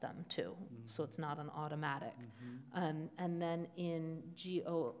tells them to, so it's not an automatic. And then in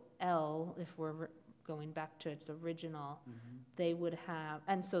GOL, if we're going back to its original, they would have,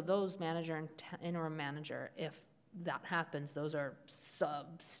 and so those manager and interim manager, if that happens, those are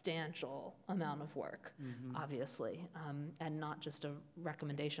substantial amount of work, obviously, and not just a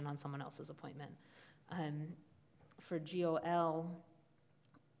recommendation on someone else's appointment. For GOL,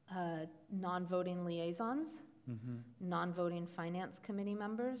 non-voting liaisons, non-voting finance committee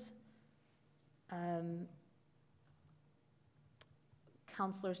members,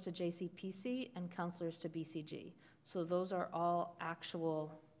 counselors to JCPC, and counselors to BCG. So those are all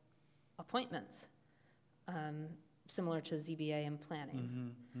actual appointments, similar to ZBA and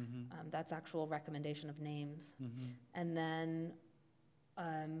planning. That's actual recommendation of names. And then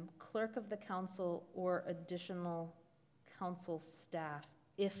clerk of the council or additional council staff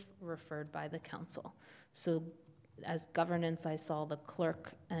if referred by the council. So as governance, I saw the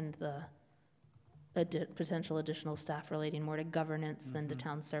clerk and the potential additional staff relating more to governance than to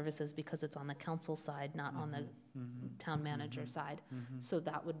town services because it's on the council side, not on the town manager side. So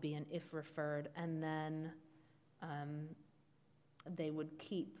that would be an if referred. And then they would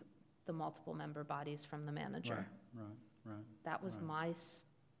keep the multiple member bodies from the manager. Right. That was my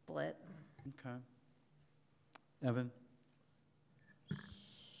split. Okay. Evan?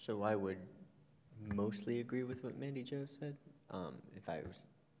 So I would mostly agree with what Mandy Jo said,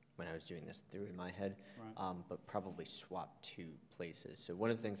 when I was doing this through in my head, Right. but probably swap 2 places. So one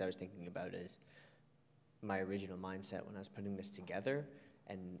of the things I was thinking about is my original mindset when I was putting this together,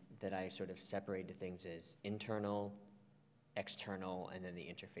 and that I sort of separated things as internal, external, and then the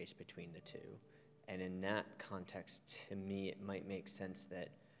interface between the 2. And in that context, to me, it might make sense that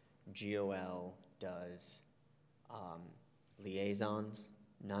GOL does liaisons,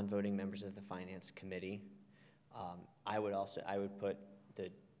 non-voting members of the finance committee. I would put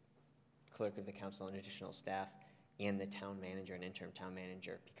the clerk of the council and additional staff and the town manager and interim town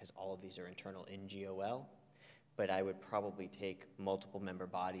manager, because all of these are internal in GOL. But I would probably take multiple member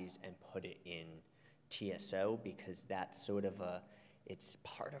bodies and put it in TSO, because that's sort of it's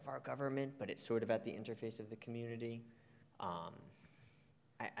part of our government, but it's sort of at the interface of the community.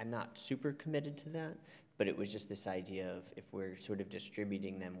 I'm not super committed to that, but it was just this idea of if we're sort of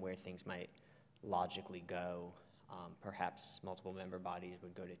distributing them where things might logically go, perhaps multiple member bodies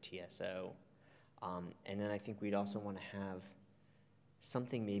would go to TSO. And then I think we'd also want to have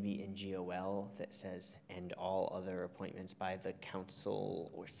something maybe in GOL that says, and all other appointments by the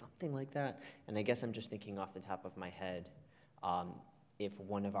council or something like that. And I guess I'm just thinking off the top of my head, if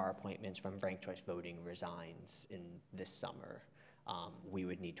one of our appointments from ranked choice voting resigns in this summer, we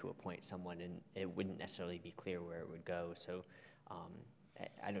would need to appoint someone, and it wouldn't necessarily be clear where it would go. So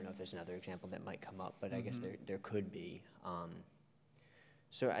I don't know if there's another example that might come up, but I guess there could be.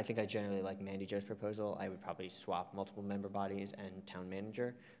 So I think I generally like Mandy Jo's proposal. I would probably swap multiple member bodies and town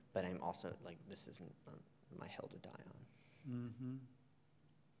manager, but I'm also, like, this isn't my hill to die on.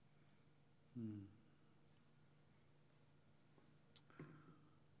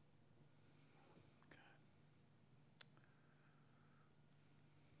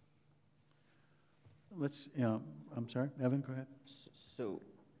 Let's, I'm sorry, Evan, go ahead. So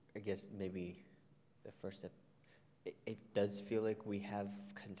I guess maybe the first step. It does feel like we have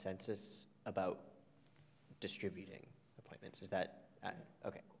consensus about distributing appointments. Is that,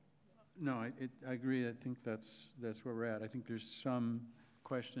 okay. No, I agree. I think that's where we're at. I think there's some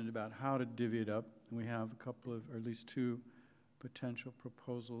question about how to divvy it up. And we have a couple of, or at least two potential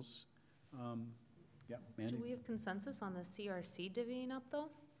proposals. Yeah, Mandy? Do we have consensus on the CRC divvying up, though?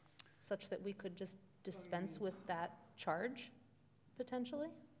 Such that we could just dispense with that charge, potentially?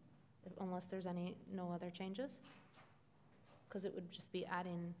 Unless there's no other changes? Because it would just be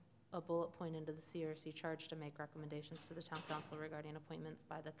adding a bullet point into the CRC charge to make recommendations to the town council regarding appointments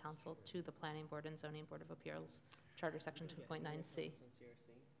by the council to the planning board and zoning board of appeals, charter section 2.9C.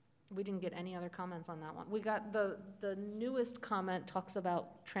 We didn't get any other comments on that one. We got, the newest comment talks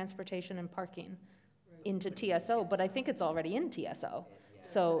about transportation and parking into TSO, but I think it's already in TSO.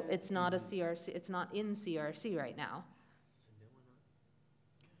 So it's not a CRC, it's not in CRC right now.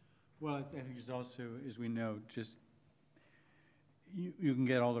 Well, I think there's also, as we know, just, you can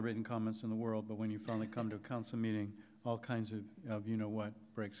get all the written comments in the world, but when you finally come to a council meeting, all kinds of you-know-what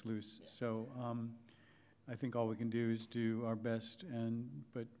breaks loose. Yes. So I think all we can do is do our best,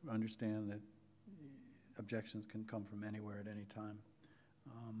 but understand that objections can come from anywhere at any time.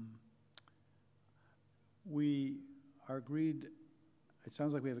 We are agreed, it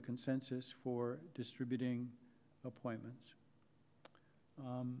sounds like we have a consensus for distributing appointments.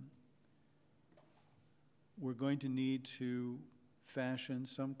 We're going to need to fashion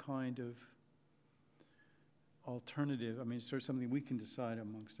some kind of alternative, I mean, sort of something we can decide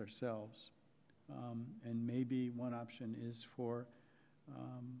amongst ourselves. And maybe one option is for,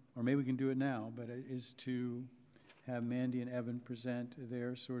 or maybe we can do it now, but it is to have Mandy and Evan present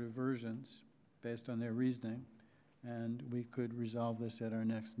their sort of versions based on their reasoning, and we could resolve this at our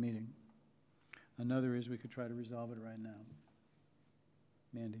next meeting. Another is we could try to resolve it right now.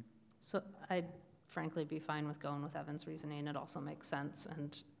 Mandy? So I'd frankly be fine with going with Evan's reasoning. It also makes sense,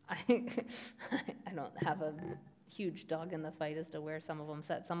 and I don't have a huge dog in the fight as to where some of them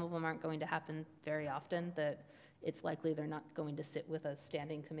sit. Some of them aren't going to happen very often, that it's likely they're not going to sit with a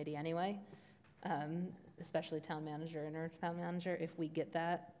standing committee anyway, especially town manager and our town manager. If we get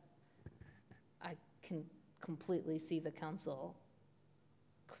that, I can completely see the council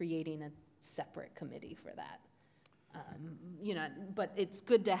creating a separate committee for that. You know, but it's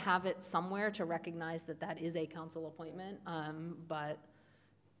good to have it somewhere to recognize that that is a council appointment. But,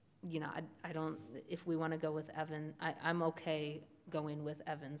 you know, I don't, if we want to go with Evan, I'm okay going with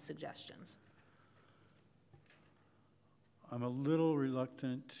Evan's suggestions. I'm a little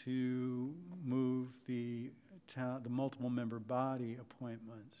reluctant to move the multiple member body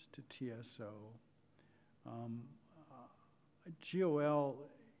appointments to TSO. GOL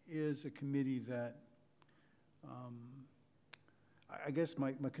is a committee that I guess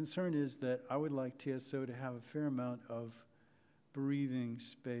my concern is that I would like TSO to have a fair amount of breathing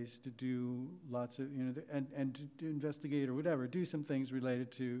space to do lots of, you know, and to investigate or whatever, do some things related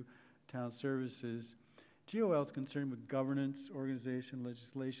to town services. GOL is concerned with governance, organization,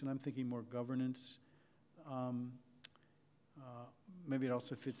 legislation. I'm thinking more governance. Maybe it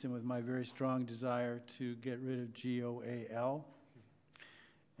also fits in with my very strong desire to get rid of GOAL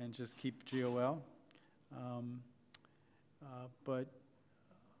and just keep GOL. But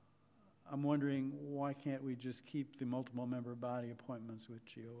I'm wondering, why can't we just keep the multiple member body appointments with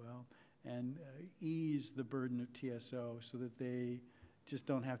GOL and ease the burden of TSO so that they just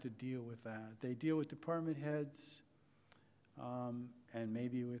don't have to deal with that. They deal with department heads and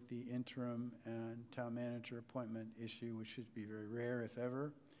maybe with the interim and town manager appointment issue, which should be very rare, if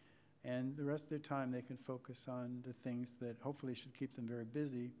ever. And the rest of their time, they can focus on the things that hopefully should keep them very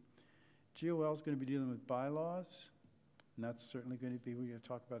busy. GOL is going to be dealing with bylaws, and that's certainly going to be, we're going to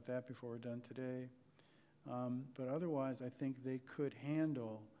talk about that before we're done today. But otherwise, I think they could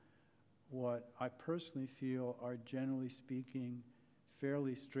handle what I personally feel are, generally speaking,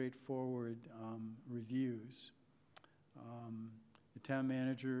 fairly straightforward reviews. The town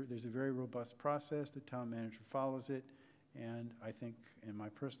manager, there's a very robust process. The town manager follows it, and I think, in my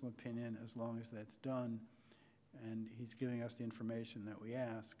personal opinion, as long as that's done, and he's giving us the information that we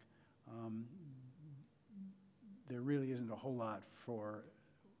ask, there really isn't a whole lot for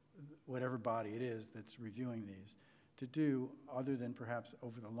whatever body it is that's reviewing these to do, other than perhaps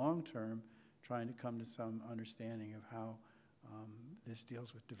over the long term, trying to come to some understanding of how this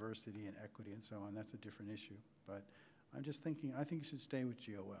deals with diversity and equity and so on. That's a different issue. But I'm just thinking, I think you should stay with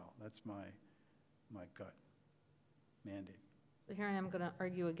GOL. That's my gut mandate. So here I am going to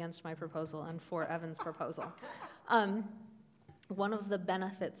argue against my proposal and for Evan's proposal. One of the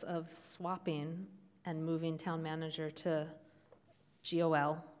benefits of swapping and moving town manager to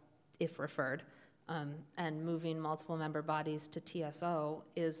GOL, if referred, and moving multiple member bodies to TSO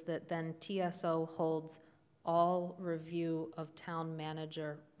is that then TSO holds all review of town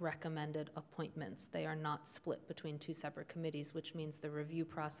manager recommended appointments. They are not split between two separate committees, which means the review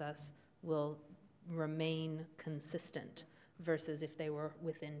process will remain consistent versus if they were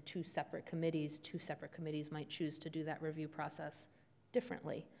within two separate committees might choose to do that review process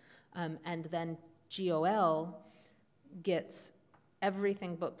differently. And then GOL gets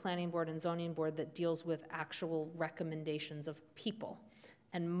everything but planning board and zoning board that deals with actual recommendations of people.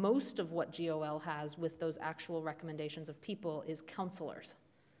 And most of what GOL has with those actual recommendations of people is counselors.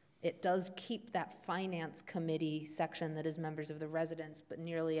 It does keep that finance committee section that is members of the residents, but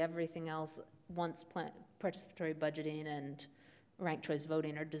nearly everything else, once participatory budgeting and ranked choice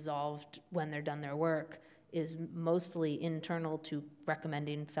voting are dissolved when they're done their work, is mostly internal to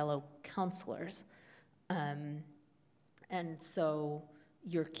recommending fellow counselors. And so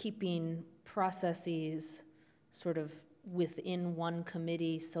you're keeping processes sort of within one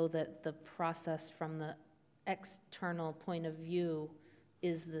committee so that the process from the external point of view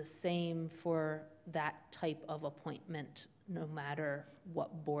is the same for that type of appointment, no matter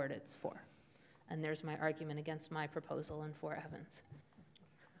what board it's for. And there's my argument against my proposal and for Evans.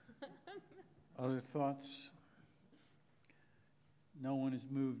 Other thoughts? No one is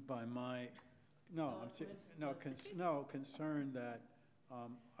moved by my, concern that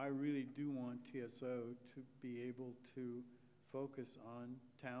I really do want TSO to be able to focus on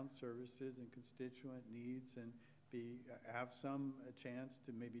town services and constituent needs and have some chance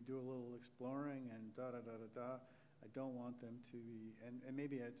to maybe do a little exploring and da-da-da-da-da. I don't want them to be, and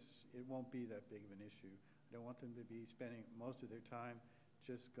maybe it won't be that big of an issue. I don't want them to be spending most of their time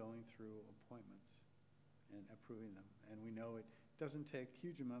just going through appointments and approving them. And we know it doesn't take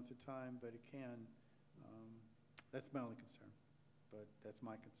huge amounts of time, but it can. That's my only concern, but that's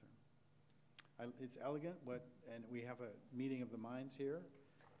my concern. It's elegant, and we have a meeting of the minds here,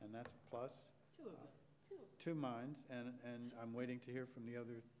 and that's a plus. Two of them. Two minds, and I'm waiting to hear from the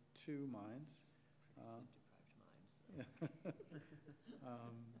other two minds.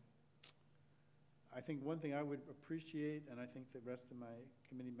 I think one thing I would appreciate, and I think the rest of my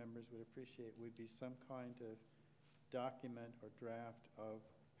committee members would appreciate, would be some kind of document or draft of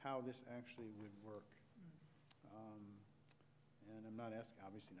how this actually would work. And I'm not asking,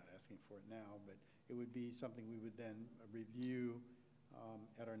 obviously not asking for it now, but it would be something we would then review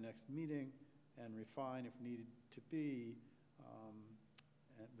at our next meeting and refine if needed to be,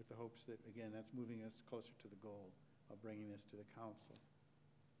 and with the hopes that, again, that's moving us closer to the goal of bringing this to the council.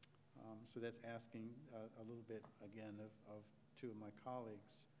 So that's asking a little bit, again, of two of my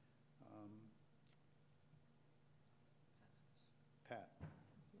colleagues. Pat.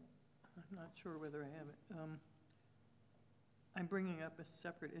 I'm not sure whether I have it. I'm bringing up a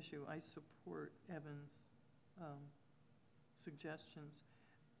separate issue. I support Evan's suggestions.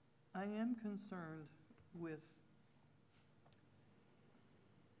 I am concerned with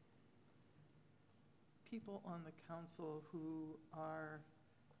people on the council who are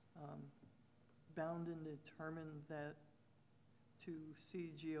bound and determined that to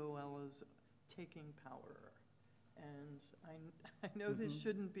see GOL as taking power. And I know this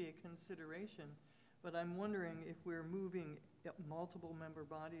shouldn't be a consideration, but I'm wondering if we're moving multiple member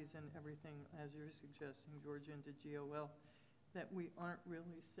bodies and everything, as you're suggesting, George, into GOL, that we aren't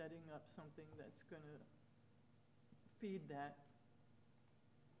really setting up something that's going to feed that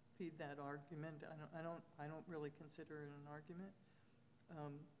argument. I don't really consider it an argument.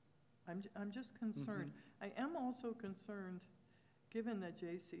 I'm just concerned. I am also concerned, given that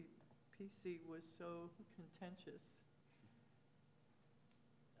JCPC was so contentious.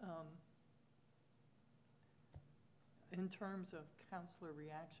 In terms of counselor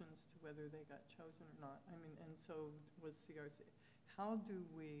reactions to whether they got chosen or not. I mean, and so was CRC. How do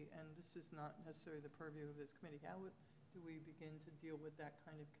we, and this is not necessarily the purview of this committee, how do we begin to deal with that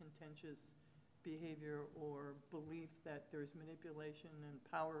kind of contentious behavior or belief that there's manipulation and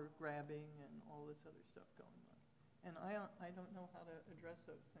power grabbing and all this other stuff going on? And I don't know how to address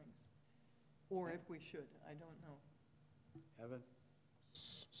those things, or if we should. I don't know. Evan?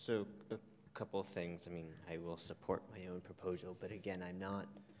 So a couple of things. I mean, I will support my own proposal, but again, I'm not,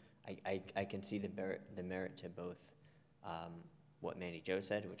 I can see the merit to both what Mandy Jo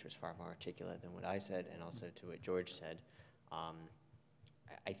said, which was far more articulate than what I said, and also to what George said.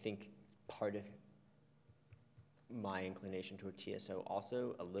 I think part of my inclination toward TSO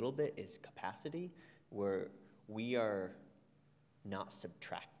also a little bit is capacity, where we are not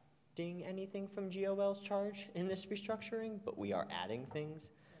subtracting anything from GOL's charge in this restructuring, but we are adding things.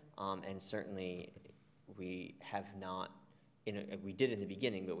 And certainly we have not we did in the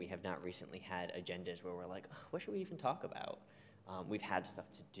beginning, but we have not recently had agendas where we're like, "Oh, what should we even talk about?" We've had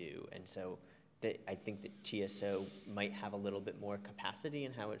stuff to do, and so I think that TSO might have a little bit more capacity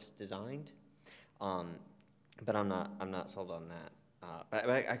in how it's designed, but I'm not sold on that. But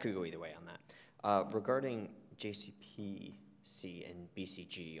I could go either way on that. Regarding JCPC and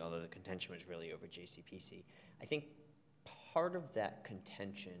BCG, although the contention was really over JCPC, I think part of that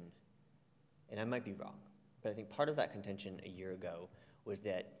contention, and I might be wrong, but I think part of that contention a year ago was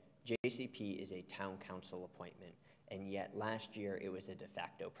that JCP is a town council appointment, and yet last year it was a de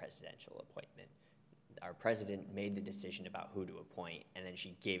facto presidential appointment. Our president made the decision about who to appoint, and then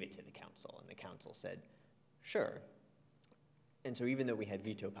she gave it to the council, and the council said, sure. And so even though we had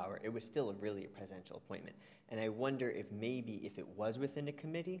veto power, it was still really a presidential appointment. And I wonder if maybe if it was within a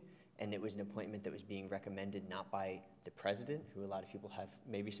committee, and it was an appointment that was being recommended not by the president, who a lot of people have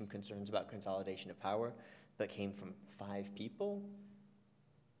maybe some concerns about consolidation of power, but came from 5 people,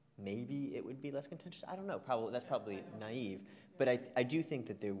 maybe it would be less contentious. I don't know, that's probably naive. But I do think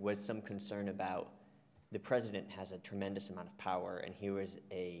that there was some concern about the president has a tremendous amount of power, and here was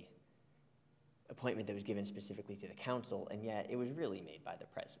a appointment that was given specifically to the council, and yet it was really made by the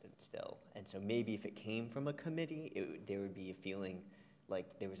president still. And so maybe if it came from a committee, there would be a feeling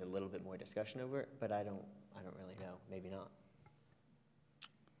like there was a little bit more discussion over it, but I don't really know, maybe not.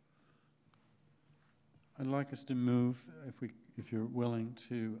 I'd like us to move, if you're willing,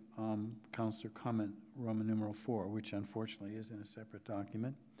 to Councilor comment Roman numeral 4, which unfortunately is in a separate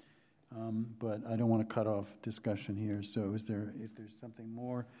document. But I don't want to cut off discussion here. So if there's something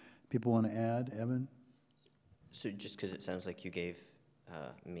more people want to add, Evan? So just because it sounds like you gave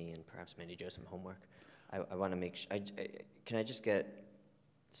me and perhaps Mandy Jo some homework, I want to make sure, can I just get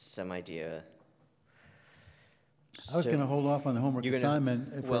some idea? I was going to hold off on the homework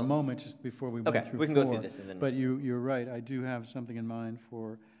assignment for a moment, just before we went through 4. Okay, we can go through this. And then but you're right. I do have something in mind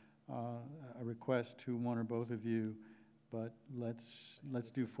for a request to one or both of you. But let's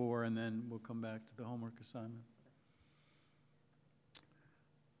do 4, and then we'll come back to the homework assignment.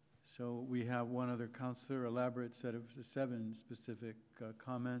 So we have one other counselor, elaborate set of 7 specific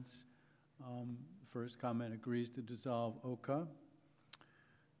comments. First comment, agrees to dissolve OCA.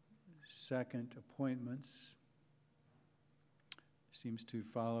 Second, appointments. Seems to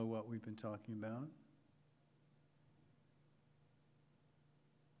follow what we've been talking about.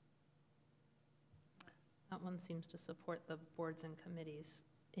 That one seems to support the boards and committees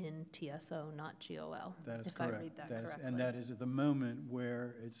in TSO, not GOL. That is if correct. I read that correctly. And that is at the moment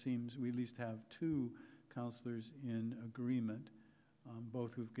where it seems we at least have 2 counselors in agreement,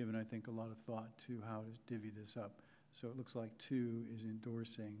 both who've given, I think, a lot of thought to how to divvy this up. So it looks like 2 is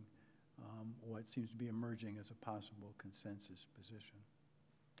endorsing what seems to be emerging as a possible consensus position.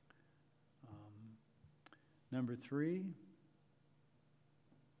 Number 3.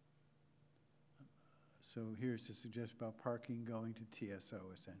 So here's the suggestion about parking going to TSO,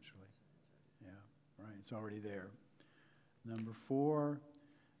 essentially. Yeah, right, it's already there. Number 4,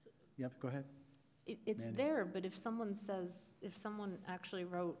 yep, go ahead. It's Mandy. there, but if someone actually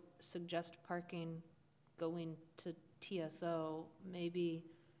wrote, suggest parking going to TSO, maybe,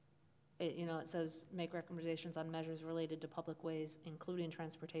 it says, make recommendations on measures related to public ways, including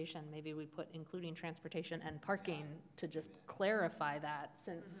transportation. Maybe we put including transportation and parking to just clarify that,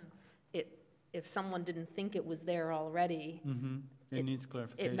 since if someone didn't think it was there already, It needs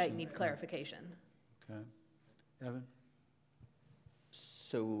clarification. it might need clarification. Okay. Evan?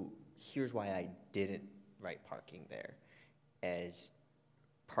 So here's why I didn't write parking there, as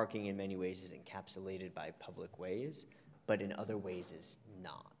parking in many ways is encapsulated by public ways, but in other ways is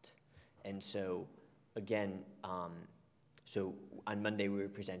not. And so, again, so on Monday we were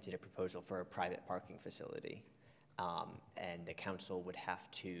presented a proposal for a private parking facility, and the council would have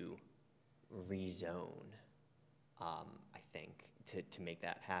to rezone, I think, to make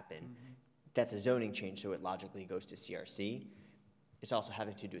that happen. That's a zoning change, so it logically goes to CRC. It's also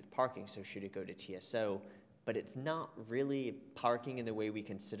having to do with parking, so should it go to TSO? But it's not really parking in the way we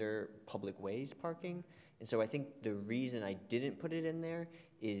consider public ways parking. And so I think the reason I didn't put it in there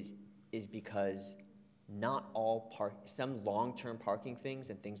is because not all some long-term parking things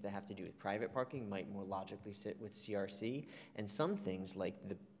and things that have to do with private parking might more logically sit with CRC, and some things like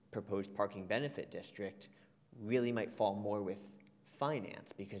the proposed parking benefit district really might fall more with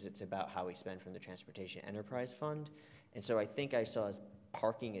finance, because it's about how we spend from the Transportation Enterprise Fund. And so I think I saw as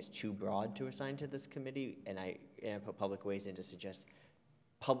parking is too broad to assign to this committee, and I put public ways in to suggest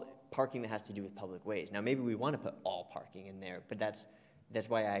parking that has to do with public ways. Now maybe we want to put all parking in there, but that's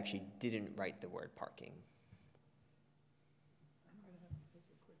why I actually didn't write the word parking.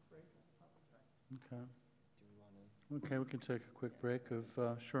 Okay. Okay, we can take a quick break of,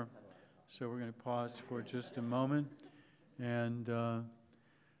 sure. So we're going to pause for just a moment. And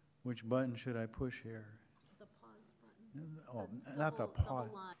which button should I push here? The pause button. Oh, not the pause.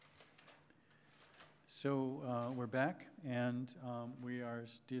 So we're back, and we are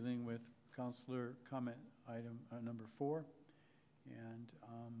dealing with Counselor comment item number 4. And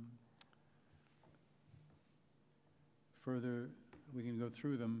further, we can go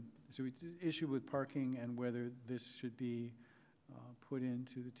through them. So it's an issue with parking and whether this should be put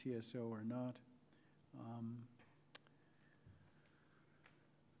into the TSO or not.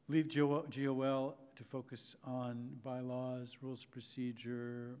 Leave GOL to focus on bylaws, rules of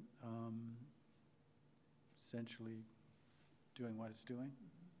procedure, essentially doing what it's doing.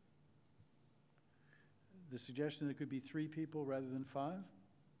 The suggestion that it could be 3 people rather than 5?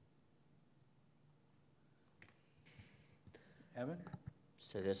 Evan?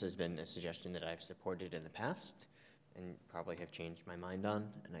 So this has been a suggestion that I've supported in the past and probably have changed my mind on.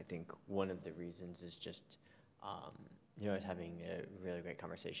 And I think one of the reasons is just, I was having a really great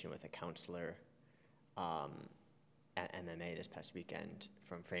conversation with a counselor at MMA this past weekend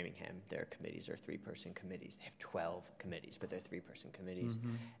from Framingham. Their committees are 3-person committees. They have 12 committees, but they're 3-person committees.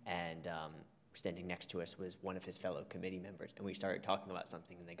 Mm-hmm. And standing next to us was one of his fellow committee members, and we started talking about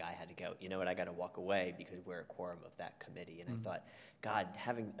something, and the guy had to go, you know what, I got to walk away because we're a quorum of that committee. And I thought, God,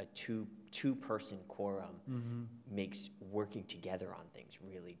 having a two-person quorum makes working together on things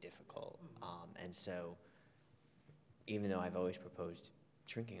really difficult. And so even though I've always proposed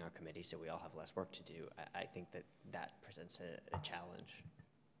shrinking our committee so we all have less work to do, I think that presents a challenge.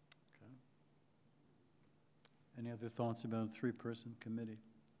 Okay. Any other thoughts about a 3-person committee?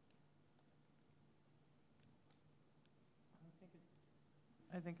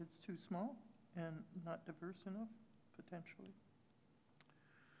 I think it's too small and not diverse enough, potentially.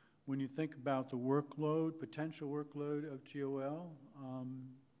 When you think about the workload, potential workload of GOL,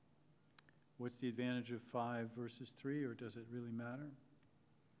 what's the advantage of 5 versus 3, or does it really matter?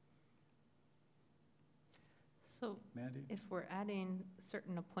 So Mandy? if we're adding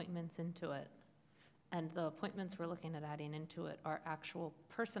certain appointments into it, and the appointments we're looking at adding into it are actual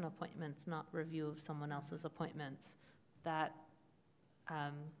person appointments, not review of someone else's appointments, that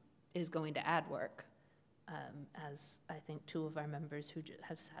is going to add work, as I think 2 of our members who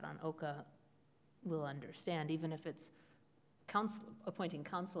have sat on OCA will understand, even if it's appointing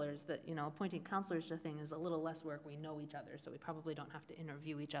counselors, that, appointing counselors to thing is a little less work. We know each other, so we probably don't have to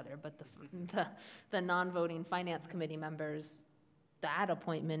interview each other, but the non-voting finance committee members, that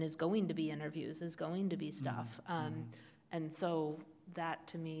appointment is going to be interviews, is going to be stuff. And so that,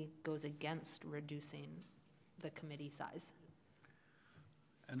 to me, goes against reducing the committee size.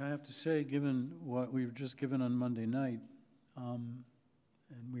 And I have to say, given what we've just given on Monday night, and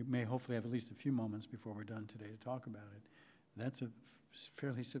we may hopefully have at least a few moments before we're done today to talk about it, that's a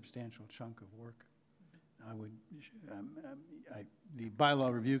fairly substantial chunk of work. I would, the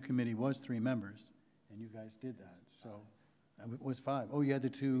bylaw review committee was 3 members, and you guys did that, so it was 5. Oh, you had the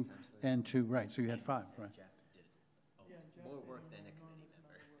 2 and 2, right, so you had 5, right. Jeff did more work than a committee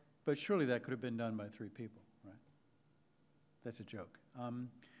member. But surely that could have been done by 3 people, right? That's a joke.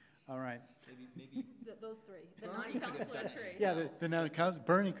 All right. Maybe Those 3, the Bernie could have non-counselor done it 3. Yeah, the non-council,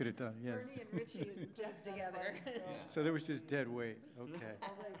 Bernie could have done it, yes. Bernie and Richie and Jeff together. So there was just dead weight, okay.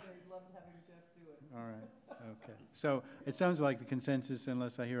 They loved having Jeff do it. All right, okay. So it sounds like the consensus,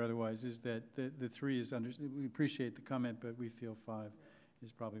 unless I hear otherwise, is that the 3 is we appreciate the comment, but we feel 5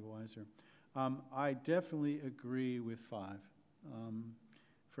 is probably wiser. I definitely agree with 5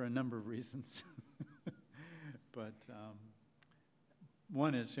 for a number of reasons. But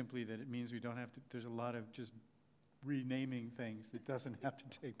one is simply that it means we don't have to, there's a lot of just renaming things that doesn't have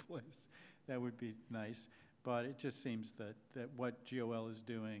to take place. That would be nice. But it just seems that what GOL is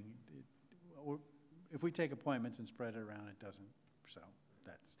doing, if we take appointments and spread it around, it doesn't. So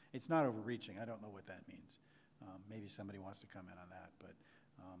it's not overreaching. I don't know what that means. Maybe somebody wants to comment on that, but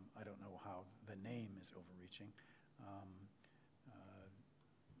I don't know how the name is overreaching.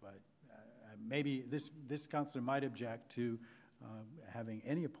 But maybe this counselor might object to having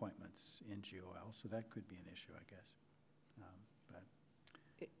any appointments in GOL, so that could be an issue, I guess.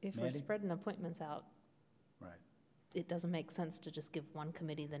 But If we're Mandy? spreading appointments out, right. it doesn't make sense to just give one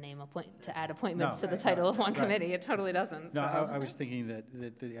committee the name to add appointments No. to the title of one Right. committee. It totally doesn't, No, so. I was thinking that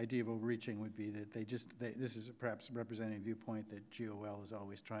the idea of overreaching would be that this is perhaps representing a viewpoint that GOL is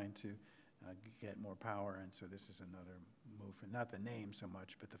always trying to get more power, and so this is another move, and not the name so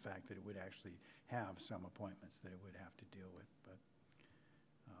much, but the fact that it would actually have some appointments that it would have to deal with, but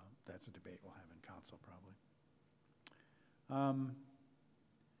that's a debate we'll have in council probably.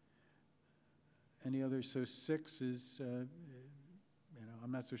 Any others? So 6 is,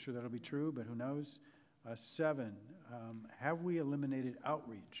 I'm not so sure that'll be true, but who knows? 7, have we eliminated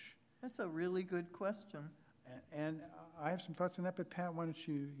outreach? That's a really good question. And I have some thoughts on that, but Pat, why don't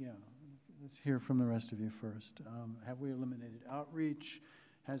you, let's hear from the rest of you first. Have we eliminated outreach?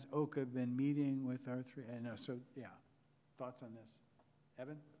 Has OCA been meeting with our 3? Thoughts on this?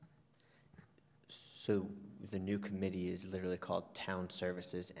 Evan? So the new committee is literally called Town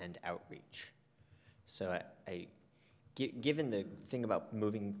Services and Outreach. So given the thing about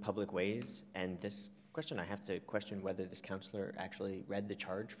moving public ways and this question, I have to question whether this counselor actually read the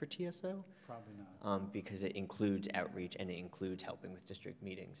charge for TSO. Probably not. Because it includes outreach and it includes helping with district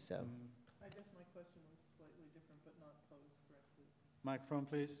meetings, so. I guess my question was slightly different, but not posed correctly. Microphone,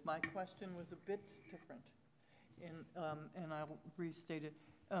 please. My question was a bit different, and I'll restate it.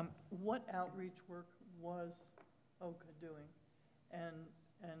 What outreach work was OCA doing? And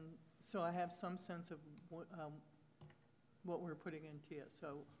so I have some sense of what we're putting in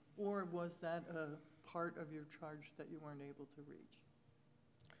TSO, or was that a part of your charge that you weren't able to reach?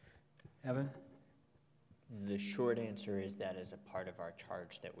 Evan? The short answer is that is a part of our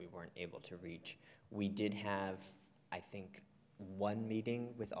charge that we weren't able to reach. We did have, I think, 1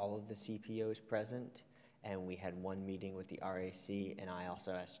 meeting with all of the CPOs present, and we had 1 meeting with the RAC, and I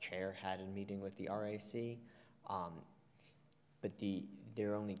also, as chair, had a meeting with the RAC. But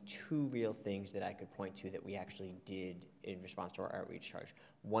there are only 2 real things that I could point to that we actually did in response to our outreach charge.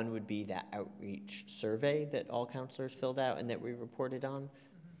 One would be that outreach survey that all counselors filled out and that we reported on.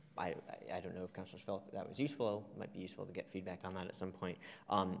 I don't know if counselors felt that was useful. It might be useful to get feedback on that at some point.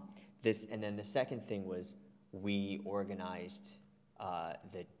 And then the second thing was we organized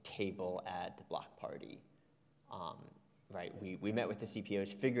the table at the block party. Right, we met with the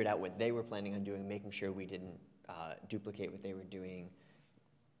CPOs, figured out what they were planning on doing, making sure we didn't duplicate what they were doing,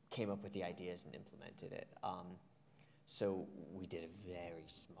 came up with the ideas and implemented it. So we did a very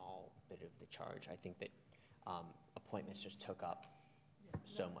small bit of the charge. I think that appointments just took up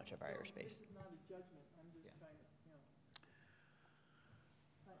so much of our airspace. This is not a judgment. I'm just trying to,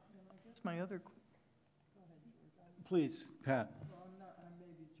 and I guess my other, go ahead, George. Please, Pat. Well, I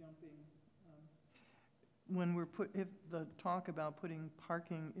may be jumping. When we're if the talk about putting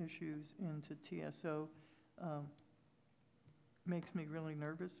parking issues into TSO makes me really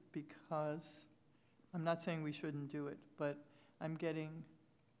nervous, because I'm not saying we shouldn't do it, but I'm getting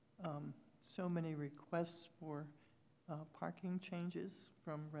so many requests for parking changes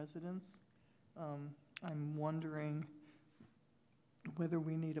from residents. I'm wondering whether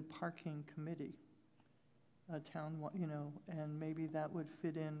we need a parking committee, a town, and maybe that would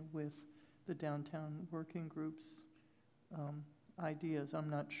fit in with the downtown working group's ideas. I'm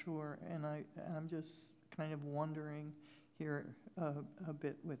not sure, and I'm just kind of wondering here a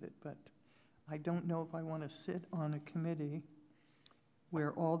bit with it, but I don't know if I want to sit on a committee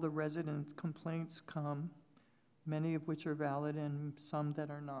where all the resident complaints come, many of which are valid and some that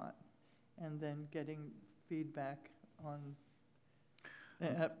are not, and then getting feedback on,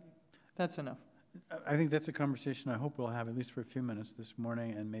 that's enough. I think that's a conversation I hope we'll have at least for a few minutes this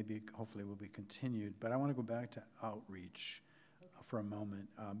morning, and maybe hopefully will be continued. But I want to go back to outreach for a moment,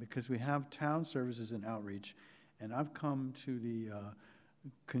 because we have town services and outreach, and I've come to the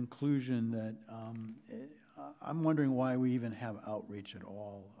conclusion that I'm wondering why we even have outreach at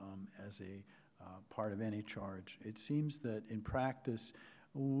all as a part of any charge. It seems that in practice,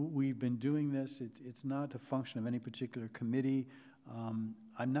 we've been doing this. It's not a function of any particular committee.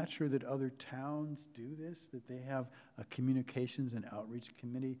 I'm not sure that other towns do this, that they have a communications and outreach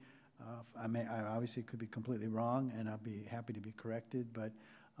committee. I obviously could be completely wrong, and I'll be happy to be corrected, but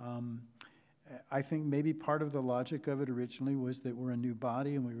I think maybe part of the logic of it originally was that we're a new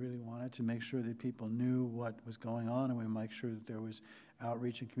body and we really wanted to make sure that people knew what was going on, and we make sure that there was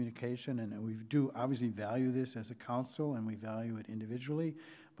outreach and communication, and we do obviously value this as a council and we value it individually,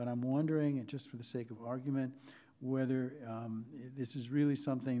 but I'm wondering, and just for the sake of argument, whether this is really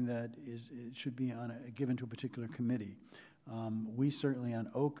something that it should be given to a particular committee. We certainly on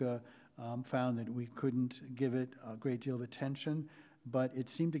OCA found that we couldn't give it a great deal of attention, but it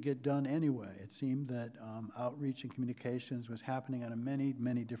seemed to get done anyway. It seemed that outreach and communications was happening on many,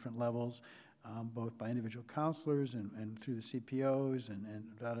 many different levels, both by individual counselors and through the CPOs and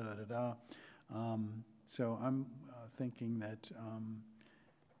da-da-da-da-da. So I'm thinking that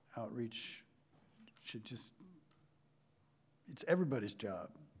outreach should just, it's everybody's job.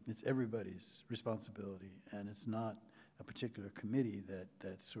 It's everybody's responsibility, and it's not a particular committee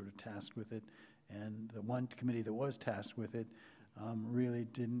that's sort of tasked with it. And the one committee that was tasked with it really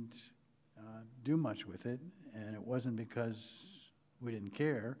didn't do much with it, and it wasn't because we didn't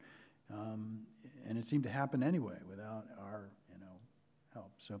care. and it seemed to happen anyway without our,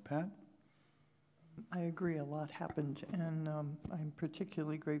 help. So Pat? I agree, a lot happened, and I'm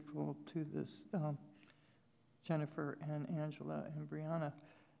particularly grateful to this Jennifer and Angela and Brianna.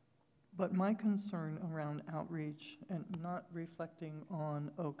 But my concern around outreach, and not reflecting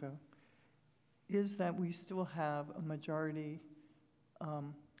on OCA, is that we still have a majority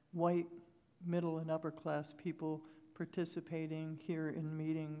white, middle and upper class people participating here in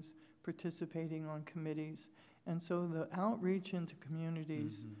meetings, participating on committees. And so the outreach into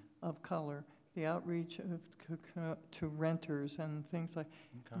communities of color, the outreach to renters and things like,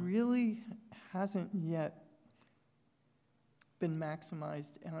 really hasn't yet been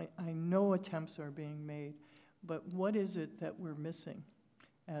maximized. And I know attempts are being made, but what is it that we're missing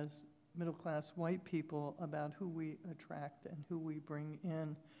as middle-class white people about who we attract and who we bring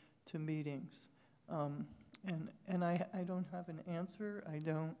in to meetings? And I don't have an answer,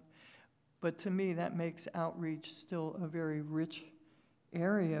 but to me, that makes outreach still a very rich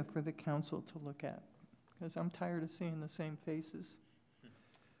area for the council to look at, because I'm tired of seeing the same faces.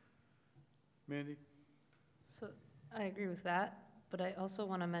 Mandy? So I agree with that, but I also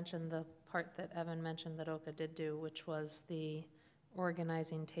want to mention the part that Evan mentioned that OCA did do, which was the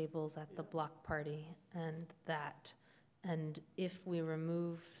organizing tables at the block party and that. And if we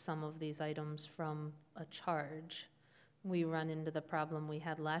remove some of these items from a charge, we run into the problem we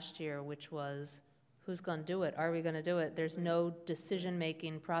had last year, which was, who's going to do it? Are we going to do it? There's no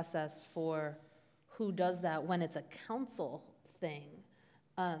decision-making process for who does that when it's a council thing.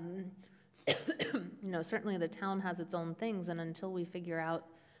 Certainly the town has its own things, and until we figure out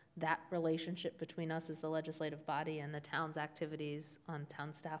that relationship between us as the legislative body and the town's activities on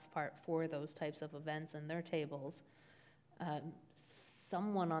town staff part for those types of events and their tables,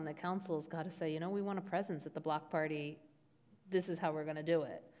 someone on the council's got to say, we want a presence at the block party. This is how we're going to do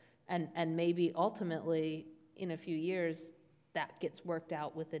it. And maybe ultimately, in a few years, that gets worked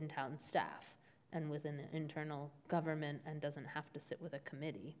out within town staff and within the internal government and doesn't have to sit with a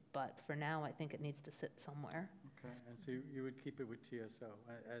committee. But for now, I think it needs to sit somewhere. Okay, and so you would keep it with TSO,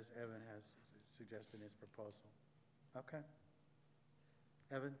 as Evan has suggested in his proposal. Okay.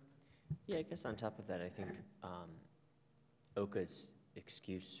 Evan? Yeah, I guess on top of that, I think OCA's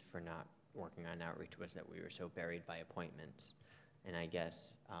excuse for not working on outreach was that we were so buried by appointments. And I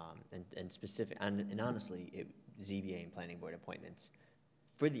guess, and honestly, ZBA and planning board appointments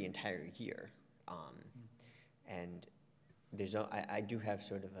for the entire year. And I do have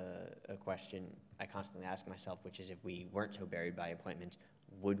sort of a question I constantly ask myself, which is, if we weren't so buried by appointments,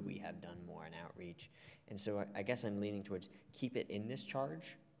 would we have done more in outreach? And so I guess I'm leaning towards keep it in this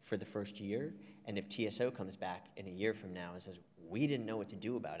charge for the first year, and if TSO comes back in a year from now and says, we didn't know what to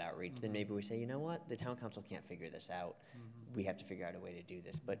do about outreach, then maybe we say, you know what, the town council can't figure this out. We have to figure out a way to do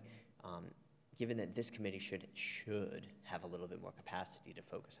this. But given that this committee should have a little bit more capacity to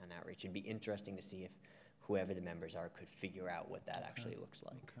focus on outreach, it'd be interesting to see if whoever the members are could figure out what that actually looks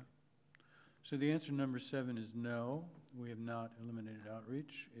like. Okay. So the answer number 7 is no. We have not eliminated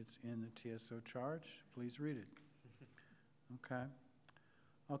outreach. It's in the TSO charge. Please read it. Okay.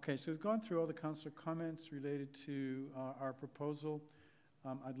 Okay, so we've gone through all the councilor comments related to our proposal.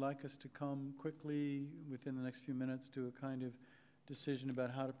 I'd like us to come quickly, within the next few minutes, to a kind of decision about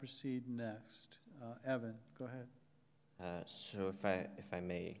how to proceed next. Evan, go ahead. So if I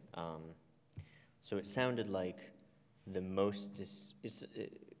may, so it sounded like the most,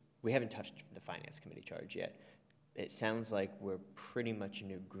 we haven't touched the finance committee charge yet. It sounds like we're pretty much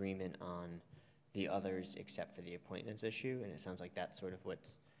in agreement on the others except for the appointments issue, and it sounds like that's sort of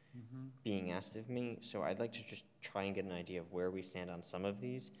what's being asked of me. So I'd like to just try and get an idea of where we stand on some of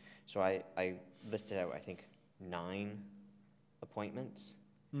these. So I listed out, I think, 9 appointments,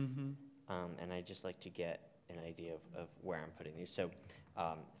 and I'd just like to get an idea of where I'm putting these. So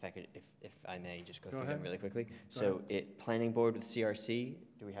if I may just go through them really quickly. So planning board with CRC,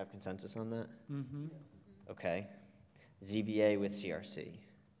 do we have consensus on that? Okay. ZBA with CRC.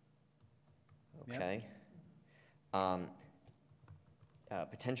 Okay.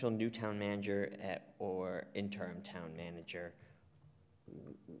 Potential new town manager or interim town manager.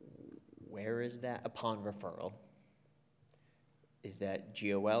 Where is that? Upon referral. Is that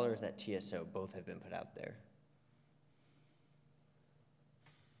GOL or is that TSO? Both have been put out there.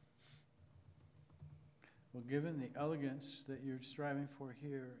 Well, given the elegance that you're striving for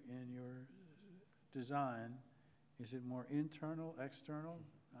here in your design, is it more internal, external?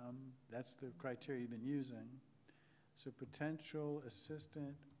 That's the criteria you've been using. So potential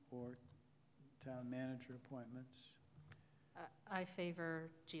assistant or town manager appointments. I favor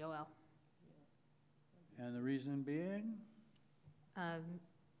GOL. And the reason being?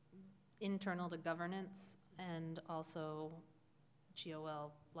 internal to governance, and also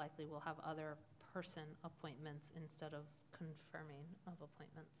GOL likely will have other person appointments instead of confirming of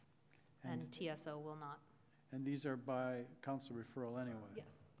appointments. And TSO will not. And these are by council referral anyway?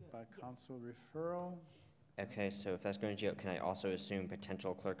 Yes. By council referral? Okay, so if that's going to GO, can I also assume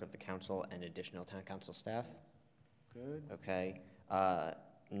potential clerk of the council and additional town council staff? Good. Okay.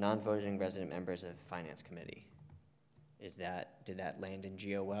 Non-voting resident members of finance committee. Did that land in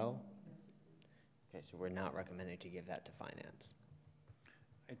GOL? Okay, so we're not recommending to give that to finance.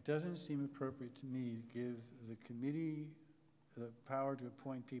 It doesn't seem appropriate to me to give the committee the power to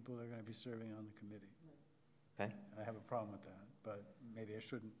appoint people that are going to be serving on the committee. Okay. I have a problem with that, but maybe I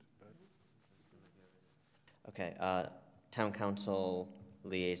shouldn't, but. Okay, town council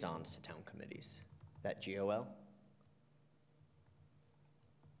liaisons to town committees. That GOL?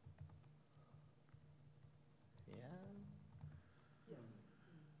 Yeah?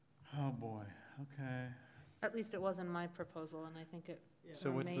 Oh, boy, okay. At least it was in my proposal, and I think it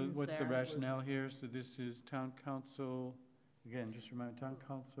So remains what's the there. rationale here? So this is town council, again, just remember, town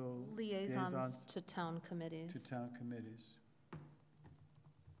council Liaisons to town committees. to town committees.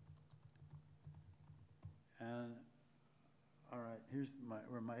 And, all right, here's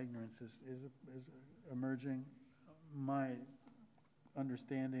where my ignorance is emerging. My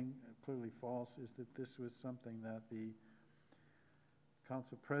understanding, clearly false, is that this was something that the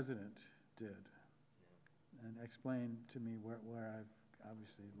council president did. And explain to me where I've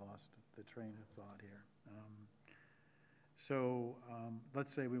obviously lost the train of thought here.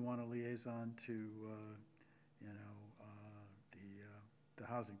 Let's say we want a liaison to, the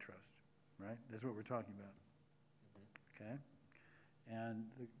housing trust, right? That's what we're talking about. Okay? And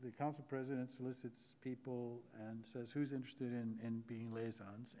the council president solicits people and says, who's interested in being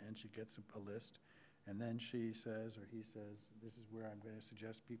liaisons? And she gets a list. And then she says, or he says, this is where I'm going to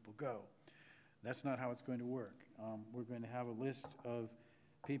suggest people go. That's not how it's going to work. We're going to have a list of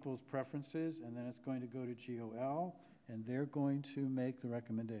people's preferences, and then it's going to go to GOL, and they're going to make the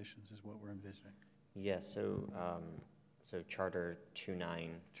recommendations, is what we're envisioning. Yes, so Charter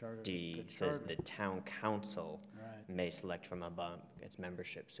 29D Charter. says the town council Right. may select from among its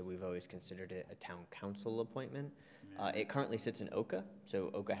membership, so we've always considered it a town council appointment. It currently sits in OCA, so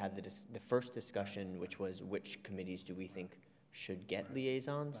OCA had the first discussion, which was which committees do we think should get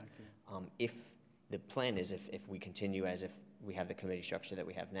liaisons. Thank you. If the plan is, if we continue as if we have the committee structure that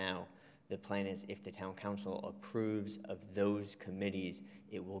we have now, the plan is if the town council approves of those committees,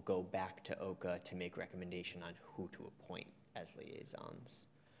 it will go back to OCA to make recommendation on who to appoint as liaisons.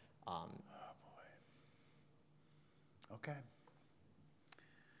 Oh, boy. Okay.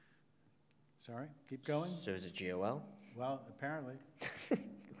 Sorry, keep going? So is it GOL? Well, apparently.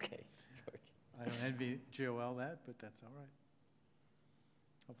 Okay, George. I don't envy GOL that, but that's all right.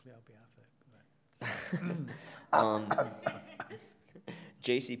 Hopefully I'll be off it.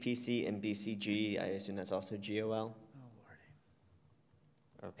 JCPC and BCG, I assume that's also GOL? Oh,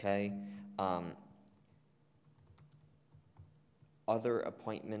 Lordy. Okay. Other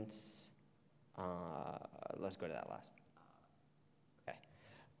appointments, let's go to that last. Okay.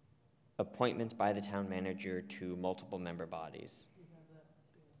 Appointments by the town manager to multiple member bodies.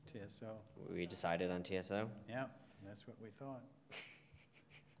 TSO. We decided on TSO? Yeah, that's what we thought.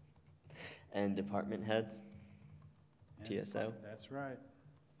 And department heads? And TSO? That's right.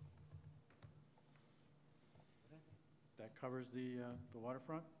 That covers the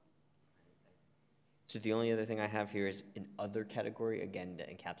waterfront? So the only other thing I have here is an other category, again, to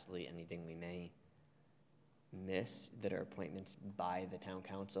encapsulate anything we may miss that are appointments by the town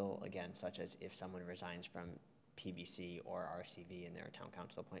council, again, such as if someone resigns from PBC or RCV and they're a town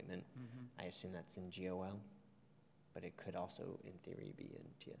council appointment. I assume that's in GOL, but it could also, in theory, be in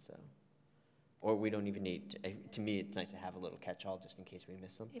TSO. Or we don't even need, to me, it's nice to have a little catch-all just in case we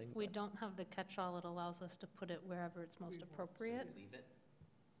miss something. If we but- don't have the catch-all, it allows us to put it wherever it's most appropriate. So we leave it?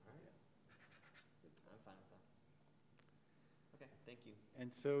 All right. I'm fine with that. Okay, thank you.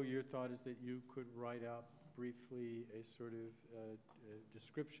 And so your thought is that you could write out briefly a sort of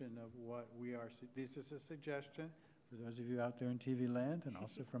description of what we are, this is a suggestion for those of you out there in TV land, and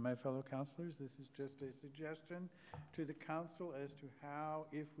also for my fellow counselors. This is just a suggestion to the council as to how,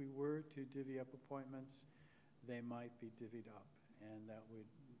 if we were to divvy up appointments, they might be divvied up. And that would,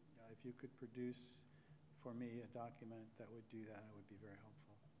 if you could produce for me a document that would do that, it would be very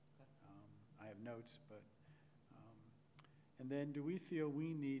helpful. I have notes, but and then do we feel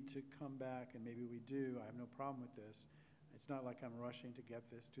we need to come back, and maybe we do, I have no problem with this. It's not like I'm rushing to get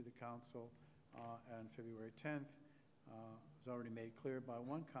this to the council on February 10th. It was already made clear by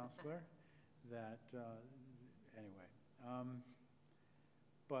one counselor that, anyway.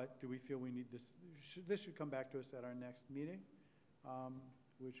 but do we feel we need this? This should come back to us at our next meeting,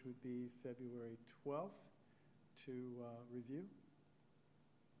 which would be February 12th, to review.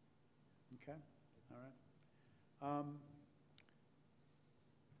 Okay, all right.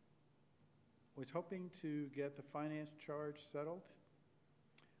 Was hoping to get the finance charge settled.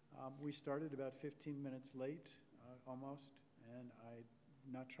 We started about 15 minutes late, almost, and I'm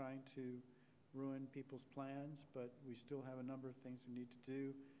not trying to ruin people's plans, but we still have a number of things we need to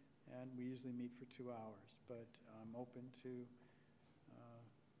do, and we usually meet for 2 hours, but I'm open to,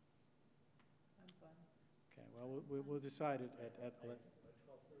 I'm fine. okay, well, we'll decide it at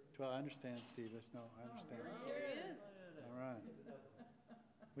 12. I understand, Steve, no, I understand. There he is. All right.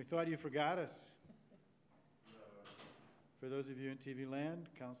 We thought you forgot us. For those of you in TV land,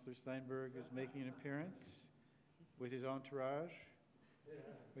 Councilor Steinberg is making an appearance with his entourage,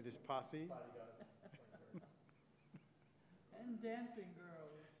 with his posse. And dancing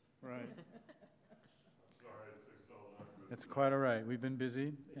girls. Right. Sorry it took so long. But That's quite all right. We've been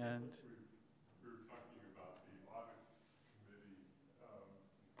busy, and we were talking about the audit committee,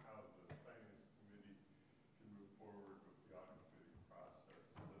 how the finance committee can move forward with the audit committee process.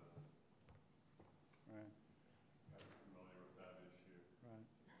 right, I'm familiar with that issue. right.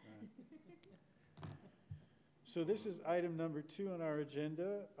 So this is item number 2 on our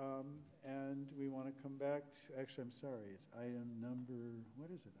agenda, and we want to come back to, actually, I'm sorry, it's item number, what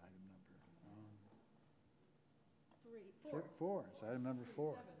is it, item number? 4. It's item number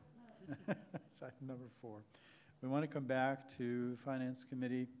 4. It's item number 4. We want to come back to Finance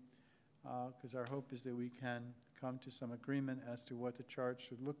Committee, because our hope is that we can come to some agreement as to what the charge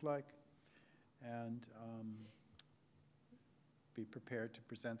should look like, and be prepared to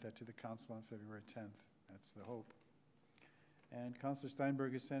present that to the council on February 10th. That's the hope. And Councilor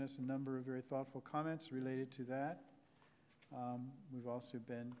Steinberg has sent us a number of very thoughtful comments related to that. We've also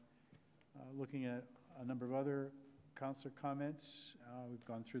been looking at a number of other councilor comments. We've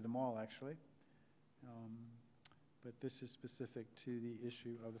gone through them all, actually. But this is specific to the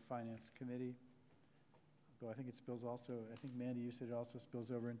issue of the Finance Committee. Though I think it spills also, I think, Mandy, you said it also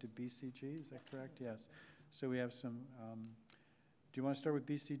spills over into BCG, is that correct? Yes. So we have some, do you want to start with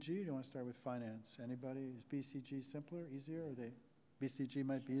BCG, or do you want to start with finance? Anybody? Is BCG simpler, easier, or BCG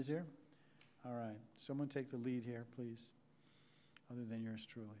might be easier? All right. Someone take the lead here, please, other than yours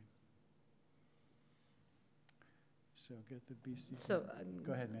truly. So get the BCG. So,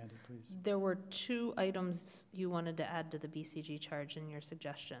 Go ahead, Mandy, please. there were 2 items you wanted to add to the BCG charge in your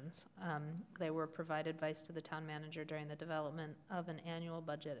suggestions. They were provide advice to the town manager during the development of an annual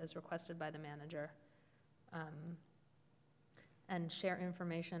budget as requested by the manager, and share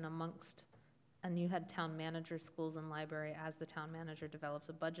information amongst, and you had town manager, schools, and library as the town manager develops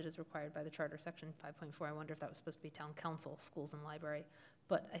a budget as required by the charter, section 5.4. I wonder if that was supposed to be town council, schools, and library.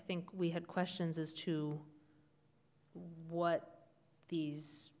 But I think we had questions as to what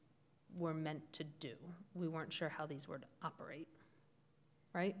these were meant to do. We weren't sure how these would operate,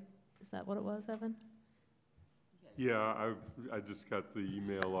 right? Is that what it was, Evan? Yeah, I just got the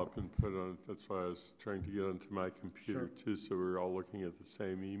email up and put on, that's why I was trying to get onto my computer too, so we're all looking at the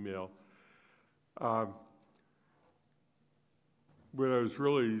same email. What I was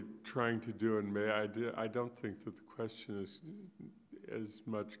really trying to do in May, I don't think that the question is as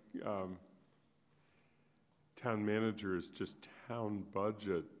much town manager as just town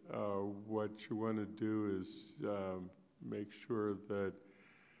budget. What you want to do is make sure that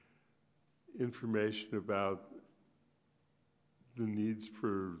information about the needs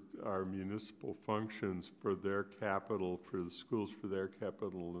for our municipal functions, for their capital, for the schools for their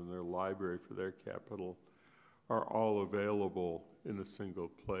capital, and their library for their capital, are all available in a single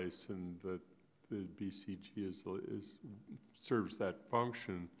place, and that the BCG serves that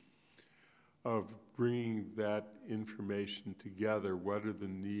function of bringing that information together. What are the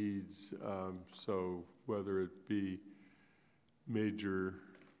needs? So whether it be major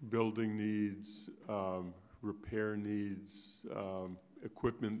building needs, repair needs,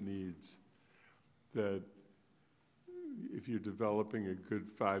 equipment needs, that if you're developing a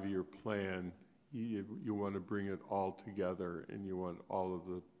good 5-year plan, you want to bring it all together, and you want all of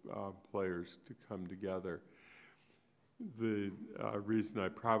the players to come together. The reason I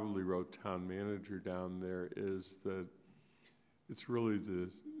probably wrote town manager down there is that it's really the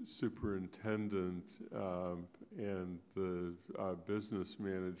superintendent and the business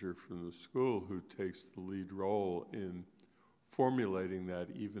manager from the school who takes the lead role in formulating that,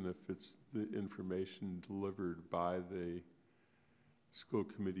 even if it's the information delivered by the school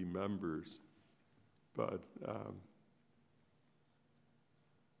committee members. But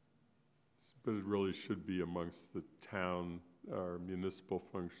it really should be amongst the town our municipal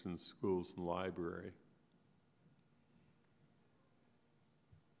functions, schools, and library.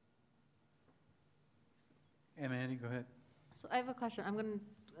 Mandy, go ahead. So I have a question.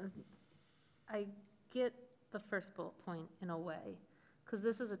 I get the first bullet point in a way, because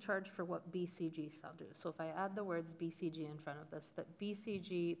this is a charge for what BCG shall do. So if I add the words BCG in front of this, that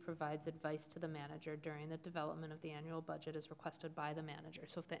BCG provides advice to the manager during the development of the annual budget as requested by the manager.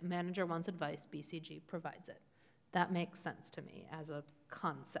 So if the manager wants advice, BCG provides it. That makes sense to me as a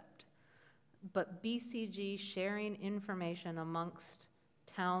concept. But BCG sharing information amongst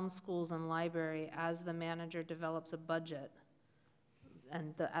town, schools, and library as the manager develops a budget,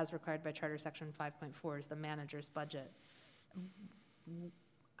 and as required by Charter Section 5.4 is the manager's budget.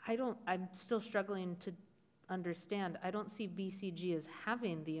 I'm still struggling to understand. I don't see BCG as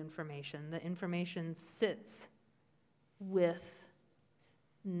having the information. The information sits with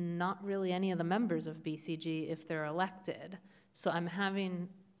not really any of the members of BCG if they're elected. So I'm having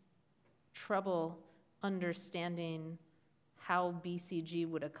trouble understanding how BCG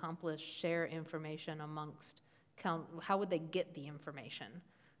would share information amongst how would they get the information?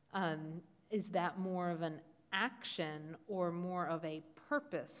 Is that more of an action or more of a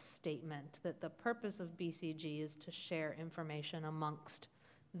purpose statement, that the purpose of BCG is to share information amongst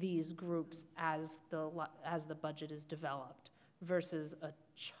these groups as the budget is developed, versus a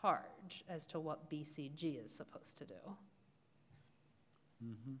charge as to what BCG is supposed to do?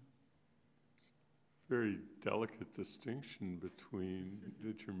 Mm-hmm. Very delicate distinction that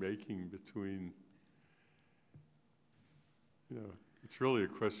you're making between, it's really a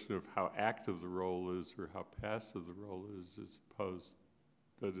question of how active the role is or how passive the role is, as opposed,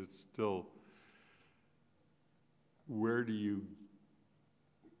 but it's still, where do you,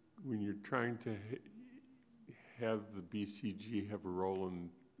 when you're trying to have the BCG have a role in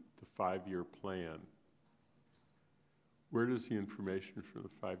the 5-year plan, where does the information from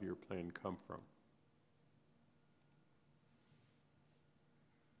the 5-year plan come from?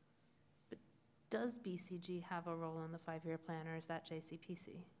 Does BCG have a role in the 5-year plan, or is that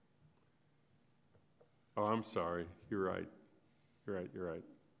JCPC? Oh, I'm sorry. You're right. You're right.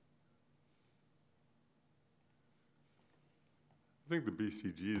 I think the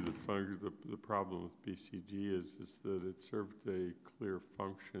BCG, the problem with BCG is that it served a clear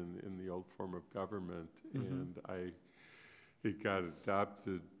function in the old form of government, and it got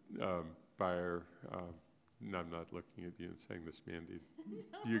adopted by our. No, I'm not looking at you and saying this, Mandy.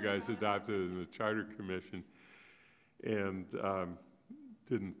 You guys adopted it in the Charter Commission, and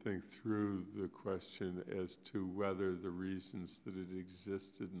didn't think through the question as to whether the reasons that it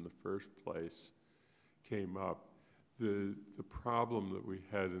existed in the first place came up. The problem that we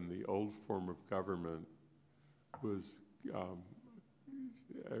had in the old form of government was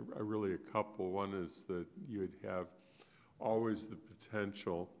really a couple. One is that you would have always the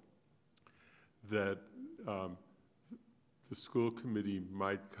potential that the school committee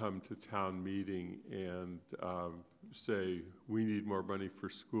might come to town meeting and say, we need more money for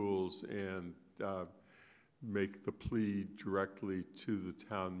schools, and make the plea directly to the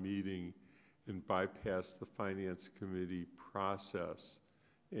town meeting and bypass the finance committee process.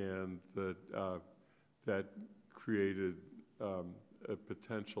 And that created a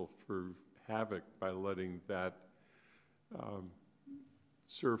potential for havoc by letting that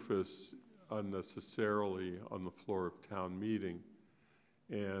surface unnecessarily on the floor of town meeting.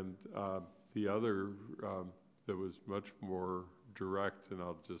 And the other that was much more direct, and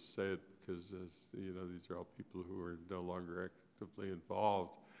I'll just say it because, as you know, these are all people who are no longer actively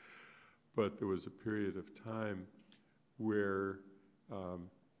involved, but there was a period of time where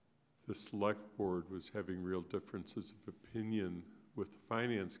the select board was having real differences of opinion with the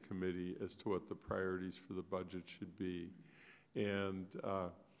finance committee as to what the priorities for the budget should be. And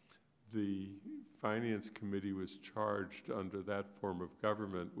the finance committee was charged under that form of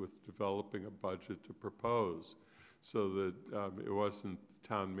government with developing a budget to propose, so that it wasn't the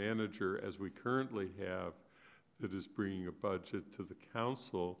town manager, as we currently have, that is bringing a budget to the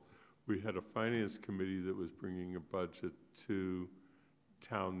council. We had a finance committee that was bringing a budget to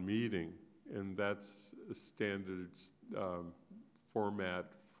town meeting, and that's a standard format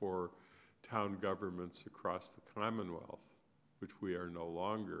for town governments across the Commonwealth, which we are no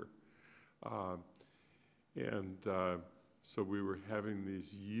longer. So we were having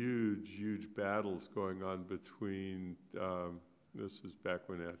these huge battles going on between, this was back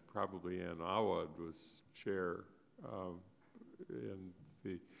when probably Ann Awad was chair,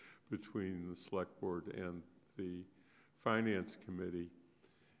 between the select board and the finance committee.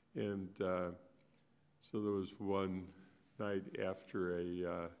 And so there was one night after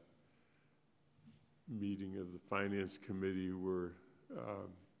meeting of the Finance Committee where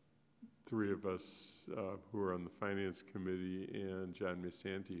three of us who are on the Finance Committee and John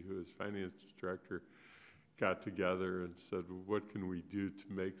Misanti, who is Finance Director, got together and said, well, what can we do to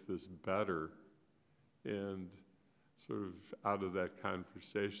make this better? And sort of out of that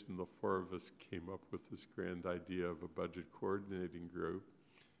conversation, the four of us came up with this grand idea of a budget coordinating group.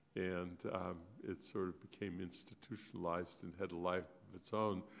 And it sort of became institutionalized and had a life of its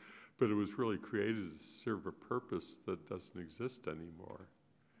own. But it was really created to serve a purpose that doesn't exist anymore.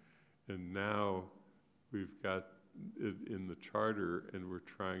 And now we've got it in the charter, and we're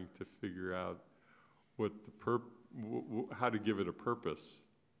trying to figure out what the how to give it a purpose.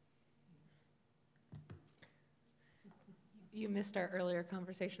 You missed our earlier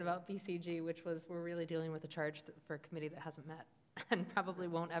conversation about BCG, which was we're really dealing with a charge for a committee that hasn't met and probably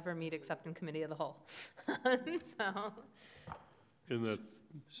won't ever meet except in committee of the whole. So. And that's.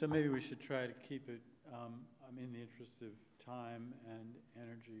 So maybe we should try to keep it, in the interest of time and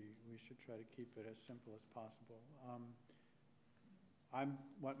energy, we should try to keep it as simple as possible.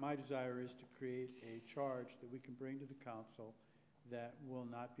 What my desire is to create a charge that we can bring to the council that will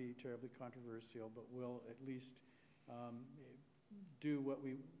not be terribly controversial, but will at least do what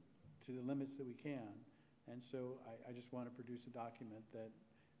to the limits that we can. And so I just want to produce a document that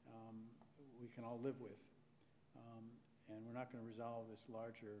we can all live with. And we're not going to resolve this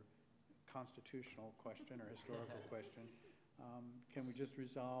larger constitutional question or historical question. Can we just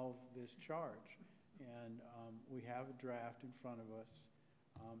resolve this charge? And we have a draft in front of us.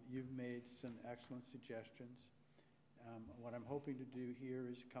 You've made some excellent suggestions. What I'm hoping to do here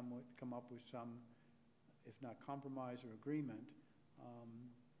is come up with some, if not compromise or agreement,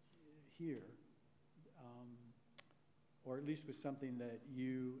 here, or at least with something that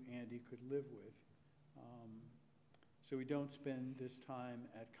you, Andy, could live with. So we don't spend this time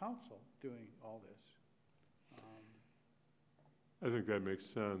at council doing all this. I think that makes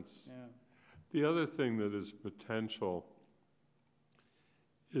sense. Yeah. The other thing that is potential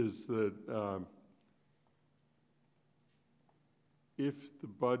is that if the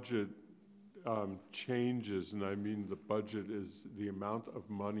budget changes, and I mean the budget is the amount of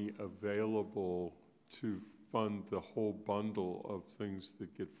money available to fund the whole bundle of things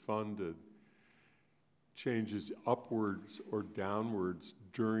that get funded, changes upwards or downwards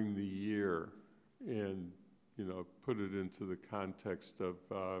during the year, and put it into the context of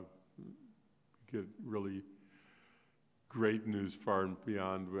get really great news far and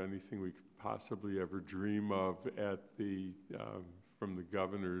beyond anything we could possibly ever dream of at the from the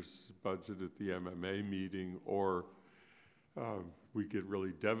governor's budget at the MMA meeting, or we get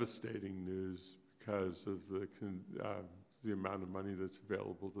really devastating news because of the amount of money that's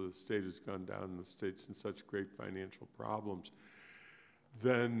available to the state has gone down, and the state's in such great financial problems.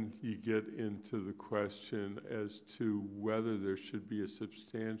 Then you get into the question as to whether there should be a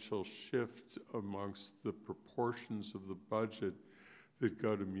substantial shift amongst the proportions of the budget that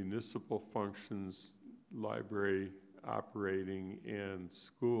go to municipal functions, library, operating, and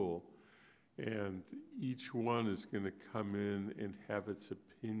school. And each one is going to come in and have its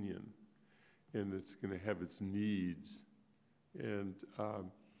opinion, and it's going to have its needs. And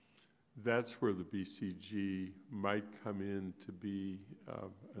that's where the BCG might come in to be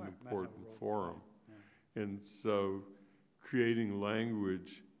an important forum. Yeah. And so creating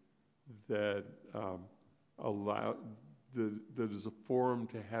language that that is a forum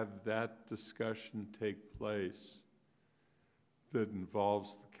to have that discussion take place that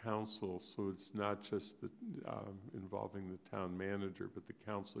involves the council, so it's not just involving the town manager, but the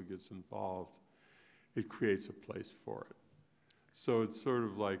council gets involved. It creates a place for it. So it's sort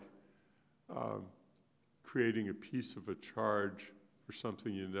of like creating a piece of a charge for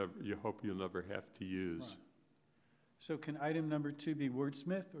something you hope you'll never have to use. Right. So can item number 2 be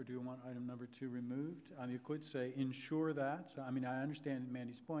wordsmith, or do you want item number 2 removed? You could say ensure that. So, I understand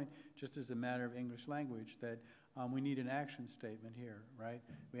Mandy's point, just as a matter of English language, that we need an action statement here, right?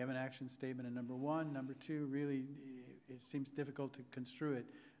 We have an action statement in number 1. Number 2, really, it seems difficult to construe it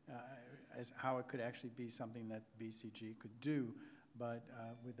as how it could actually be something that BCG could do. But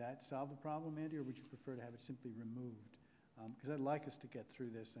would that solve the problem, Andy, or would you prefer to have it simply removed? Because I'd like us to get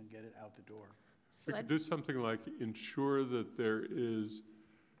through this and get it out the door. We could do something like ensure that there is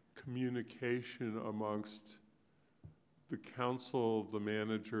communication amongst the council, the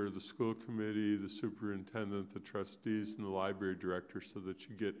manager, the school committee, the superintendent, the trustees, and the library director, so that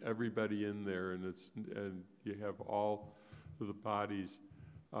you get everybody in there, and you have all of the bodies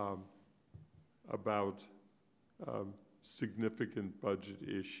about significant budget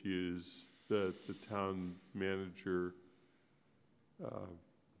issues that the town manager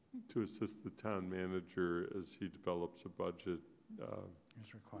to assist the town manager as he develops a budget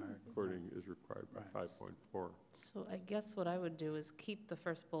Is required. according is required by Right. 5.4. So I guess what I would do is keep the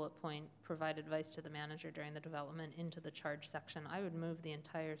first bullet point, provide advice to the manager during the development into the charge section. I would move the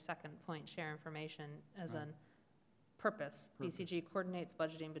entire second point, share information, as Right. an purpose. Purpose. BCG coordinates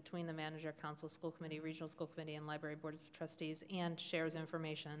budgeting between the manager, council, school committee, regional school committee, and library boards of trustees, and shares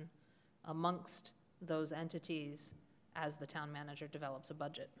information amongst those entities as the town manager develops a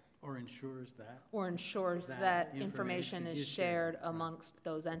budget. Or ensures that. Or ensures That that information information is is shared, shared right. amongst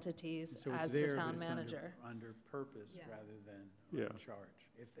those entities So it's as there, the but town it's under- manager. Under purpose Yeah. rather than Yeah. on charge.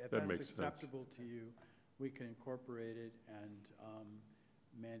 If That that's makes sense. acceptable to you, we can incorporate it, and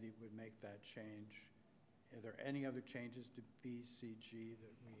Mandy would make that change. Are there any other changes to BCG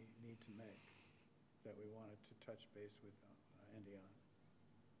that we need to make, that we wanted to touch base with Andy on?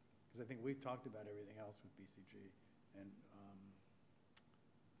 Because I think we've talked about everything else with BCG, and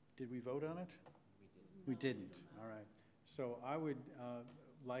did we vote on it? We didn't, all right. So I would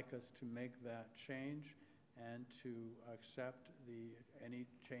like us to make that change and to accept any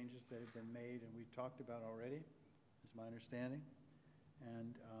changes that have been made and we talked about already, is my understanding.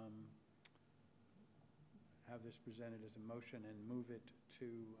 And have this presented as a motion and move it to,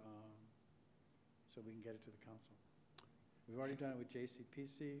 so we can get it to the council. We've already done it with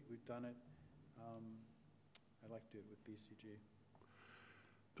JCPC, we've done it, I'd like to do it with BCG.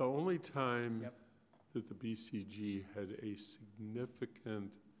 The only time Yep. that the BCG had a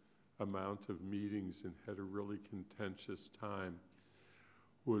significant amount of meetings and had a really contentious time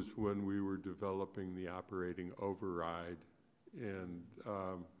was when we were developing the operating override and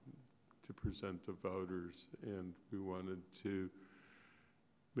to present to voters. And we wanted to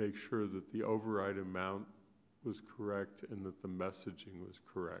make sure that the override amount was correct and that the messaging was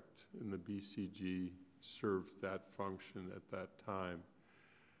correct. And the BCG served that function at that time.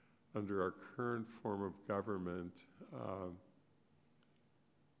 Under our current form of government, I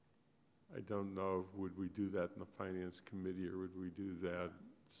don't know, would we do that in the Finance Committee or would we do that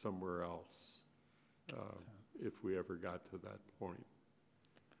somewhere else if we ever got to that point?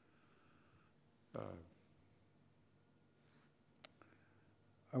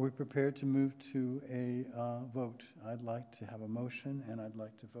 Are we prepared to move to a vote? I'd like to have a motion and I'd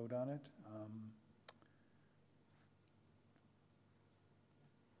like to vote on it.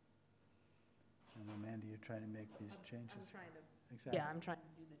 I know, Mandy, you're trying to make these changes. I'm trying to, Exactly. yeah, I'm trying to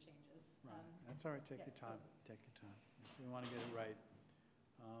do the changes. Right. That's all right, take your yeah, so- time, take your time. We want to get it right.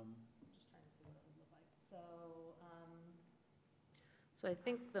 Just trying to see what it would look like. So I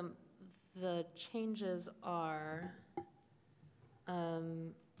think the changes are,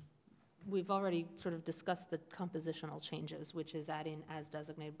 we've already sort of discussed the compositional changes, which is adding as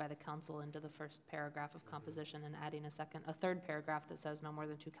designated by the council into the first paragraph of composition and adding a third paragraph that says no more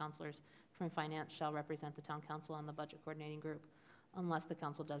than 2 counselors from finance shall represent the town council on the budget coordinating group unless the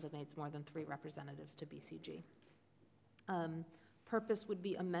council designates more than 3 representatives to BCG. Purpose would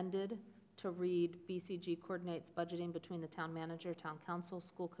be amended to read BCG coordinates budgeting between the town manager, town council,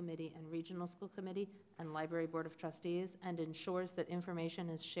 school committee, and regional school committee, and library board of trustees, and ensures that information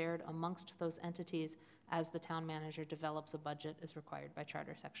is shared amongst those entities as the town manager develops a budget as required by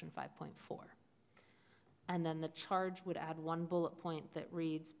Charter Section 5.4. And then the charge would add 1 bullet point that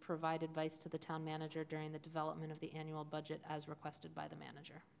reads, provide advice to the town manager during the development of the annual budget as requested by the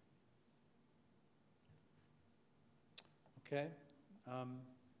manager. Okay,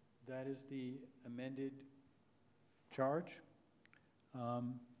 that is the amended charge.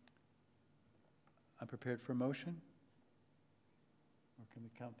 I'm prepared for a motion? Or can we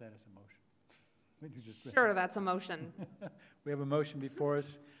count that as a motion? When you just- Sure, that's a motion. We have a motion before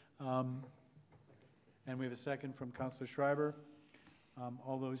us, and we have a second from Counselor Schreiber.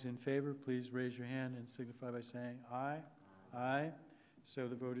 All those in favor, please raise your hand and signify by saying aye. Aye. So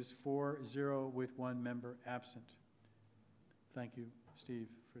the vote is 4-0 with 1 member absent. Thank you, Steve,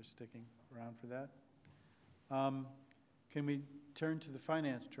 for sticking around for that. Can we turn to the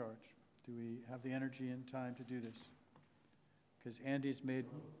finance charge? Do we have the energy and time to do this? Because Andy's made...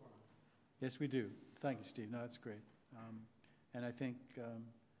 Yes, we do. Thank you, Steve. No, that's great. And I think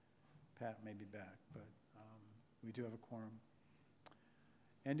Pat may be back, but we do have a quorum.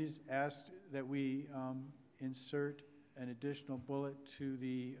 Andy's asked that we insert an additional bullet to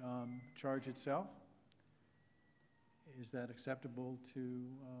the charge itself. Is that acceptable to,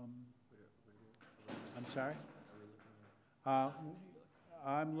 I'm sorry?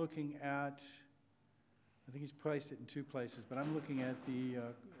 I'm looking at, I think he's placed it in 2 places, but I'm looking at the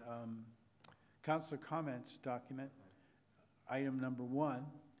counselor comments document, item number 1,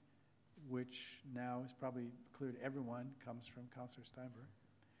 which now is probably clear to everyone, comes from Counselor Steinberg.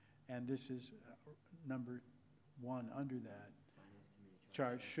 and this is number 1 under that.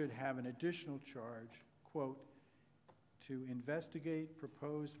 Charge should have an additional charge, quote, to investigate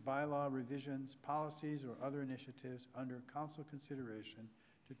proposed bylaw revisions, policies, or other initiatives under council consideration,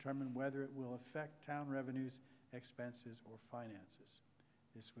 determine whether it will affect town revenues, expenses, or finances.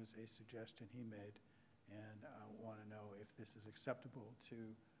 This was a suggestion he made, and I want to know if this is acceptable to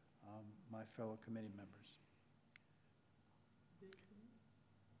my fellow committee members.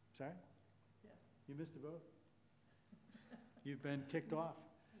 Sorry? Yes. You missed the vote? You've been kicked off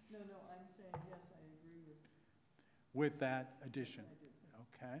No, I'm saying yes, I agree with. with that addition. I do.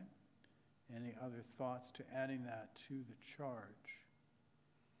 Okay. Any other thoughts to adding that to the charge?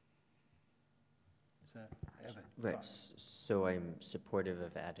 Is that Evan? Right, thoughts? so I'm supportive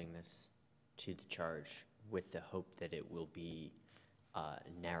of adding this to the charge with the hope that it will be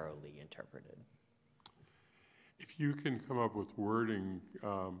narrowly interpreted. If you can come up with wording,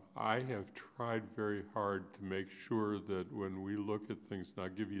 I have tried very hard to make sure that when we look at things, and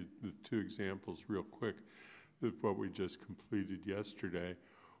I'll give you the 2 examples real quick of what we just completed yesterday.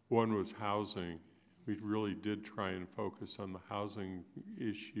 One was housing. We really did try and focus on the housing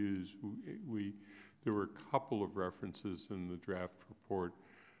issues. There were a couple of references in the draft report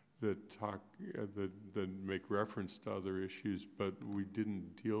that that make reference to other issues, but we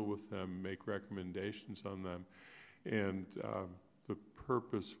didn't deal with them, make recommendations on them. And the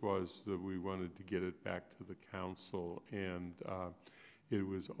purpose was that we wanted to get it back to the council, and it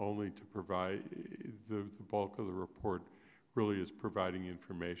was only to provide, the bulk of the report really is providing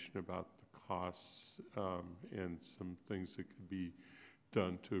information about the costs and some things that could be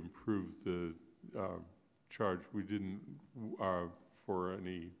done to improve the charge. We didn't, for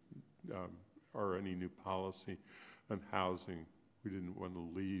any new policy on housing, we didn't want to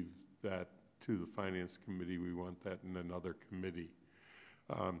leave that to the Finance Committee. We want that in another committee.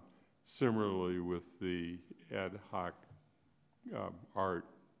 Similarly, with the ad hoc art,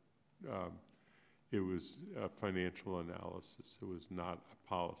 it was a financial analysis. It was not a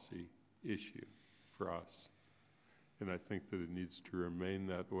policy issue for us. And I think that it needs to remain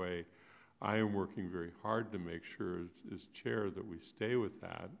that way. I am working very hard to make sure, as chair, that we stay with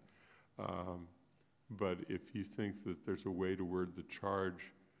that. But if you think that there's a way to word the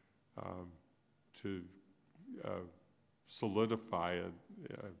charge to solidify it,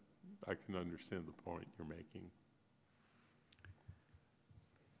 I can understand the point you're making.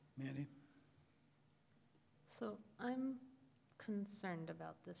 Mandy? So I'm concerned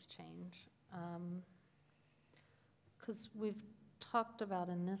about this change, because we've talked about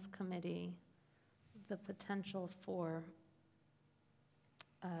in this committee the potential for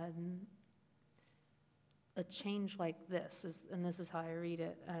a change like this, and this is how I read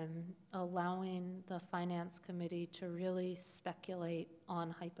it, allowing the Finance Committee to really speculate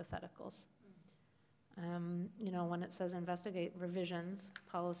on hypotheticals. You know, when it says investigate revisions,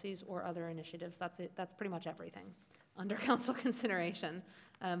 policies, or other initiatives, that's it. That's pretty much everything under council consideration.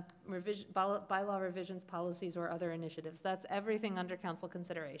 Bylaw revisions, policies, or other initiatives. That's everything under council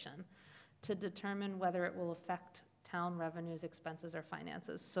consideration to determine whether it will affect town revenues, expenses, or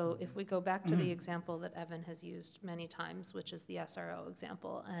finances. So if we go back to the example that Evan has used many times, which is the SRO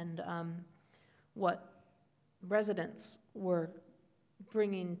example, and what residents were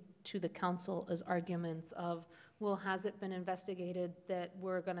bringing to the council as arguments of, well, has it been investigated that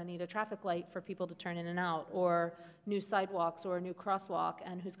we're going to need a traffic light for people to turn in and out, or new sidewalks, or a new crosswalk,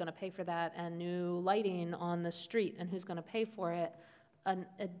 and who's going to pay for that, and new lighting on the street, and who's going to pay for it?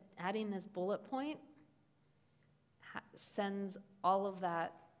 Adding this bullet point sends all of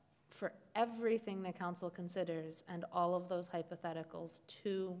that for everything the council considers and all of those hypotheticals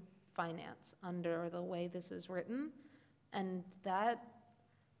to finance under the way this is written. And that,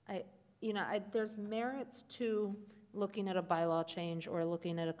 there's merits to looking at a bylaw change or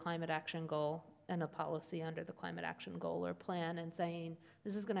looking at a climate action goal and a policy under the climate action goal or plan and saying,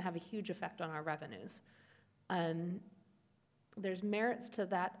 this is going to have a huge effect on our revenues. There's merits to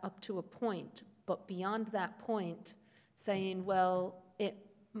that up to a point, but beyond that point, saying, well,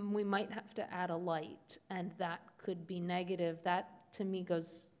 we might have to add a light, and that could be negative. That, to me,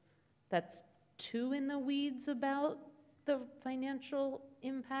 that's too in the weeds about the financial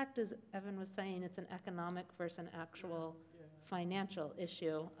impact. As Evan was saying, it's an economic versus an actual financial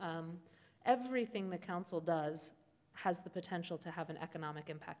issue. Everything the council does has the potential to have an economic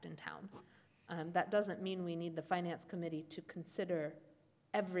impact in town. That doesn't mean we need the Finance Committee to consider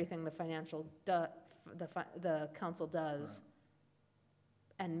everything the council does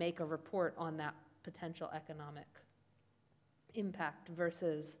and make a report on that potential economic impact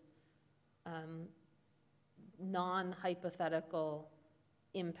versus non-hypothetical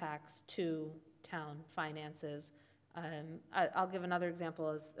impacts to town finances. I'll give another example,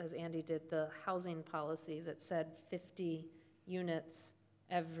 as Andy did, the housing policy that said 50 units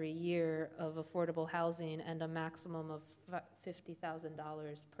every year of affordable housing and a maximum of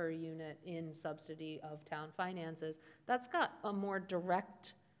 $50,000 per unit in subsidy of town finances. That's got a more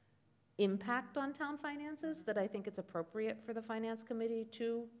direct impact on town finances that I think it's appropriate for the finance committee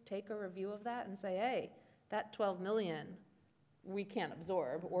to take a review of that and say, hey, that 12 million we can't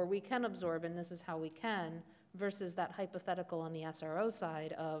absorb, or we can absorb and this is how we can, versus that hypothetical on the SRO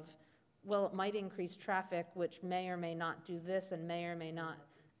side of, well, it might increase traffic, which may or may not do this and may or may not.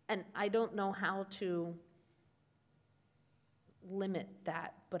 And I don't know how to limit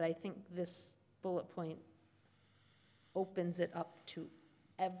that, but I think this bullet point opens it up to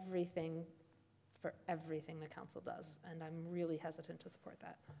everything, for everything the council does, and I'm really hesitant to support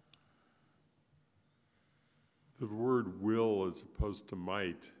that. The word will as opposed to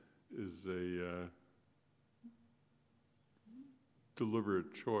might is a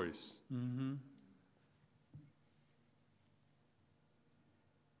deliberate choice. Mm-hmm.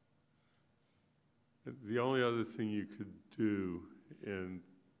 The only other thing you could do, and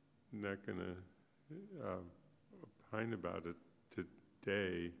I'm not going to opine about it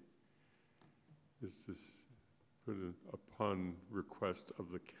today, is to put it upon request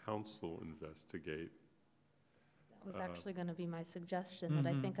of the council investigate. That was actually going to be my suggestion, that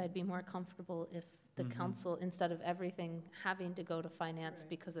I think I'd be more comfortable if the council, instead of everything having to go to finance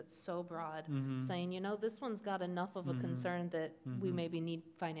because it's so broad, saying, you know, this one's got enough of a concern that we maybe need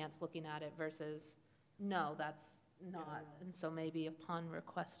finance looking at it, versus, no, that's not. And so maybe upon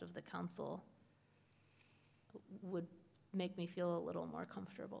request of the council would make me feel a little more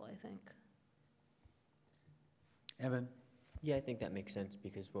comfortable, I think. Evan? Yeah, I think that makes sense,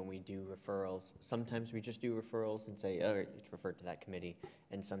 because when we do referrals, sometimes we just do referrals and say, all right, it's referred to that committee,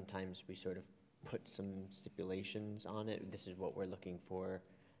 and sometimes we sort of put some stipulations on it. This is what we're looking for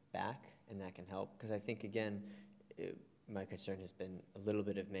back, and that can help. Because I think, again, my concern has been a little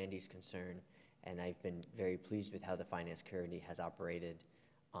bit of Mandy's concern, and I've been very pleased with how the finance committee has operated.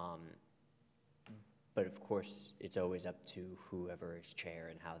 But of course, it's always up to whoever is chair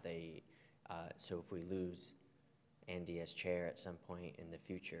and how they, so if we lose Andy as chair at some point in the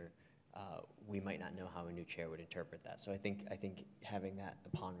future, we might not know how a new chair would interpret that. So I think having that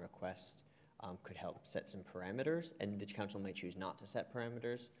upon request could help set some parameters, and the council might choose not to set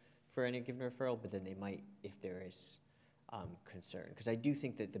parameters for any given referral, but then they might if there is concern. Because I do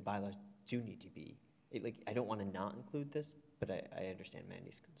think that the bylaws do need to be, I don't want to not include this, but I understand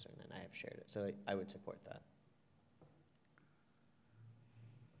Mandy's concern, and I have shared it. So I would support that.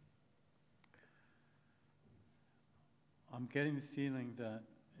 I'm getting the feeling that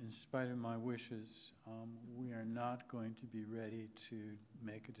in spite of my wishes, we are not going to be ready to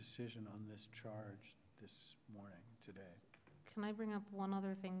make a decision on this charge this morning, today. Can I bring up one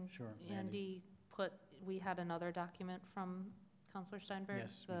other thing? Sure, Mandy. Andy we had another document from Councilor Steinberg.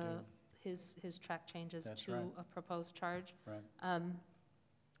 Yes, we do. His track changes That's to right. a proposed charge. Right.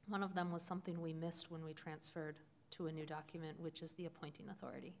 One of them was something we missed when we transferred to a new document, which is the appointing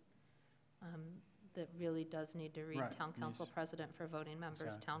authority. That really does need to read Right, town council needs- president for voting members,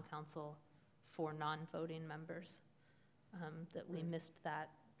 Exactly. town council for non-voting members. That we missed that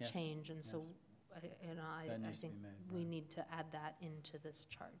Yes, change, and yes. so, I That needs to think be made, we right. need to add that into this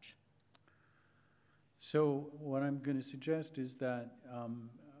charge. So what I'm going to suggest is that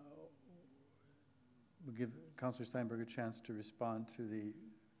we'll give Councilor Steinberg a chance to respond to the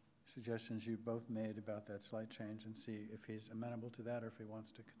suggestions you both made about that slight change, and see if he's amenable to that or if he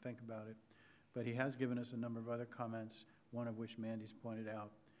wants to think about it. But he has given us a number of other comments, one of which Mandy's pointed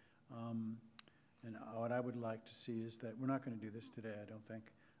out. And what I would like to see is that we're not going to do this today, I don't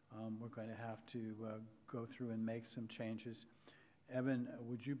think. We're going to have to go through and make some changes. Evan,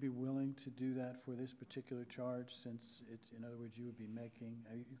 would you be willing to do that for this particular charge, since it's, in other words, you would be making,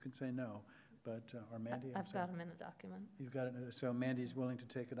 you can say no, but, or Mandy? I'm I've sorry. got them in a document. You've got it, so Mandy's willing to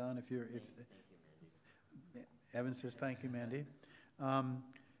take it on if you're, if. Evan says, thank you, Mandy.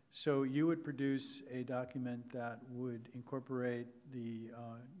 So you would produce a document that would incorporate the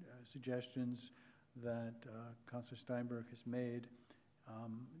suggestions that Councilor Steinberg has made.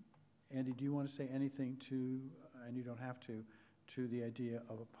 Andy, do you want to say anything to, and you don't have to the idea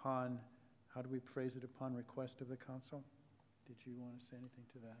of upon, how do we phrase it, upon request of the council? Did you want to say anything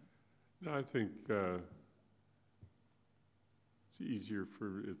to that? No, I think it's easier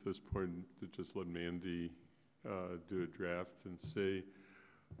at this point, to just let Mandy do a draft and say,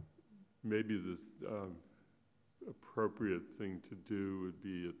 maybe the appropriate thing to do would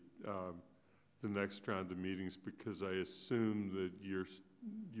be at the next round of meetings, because I assume that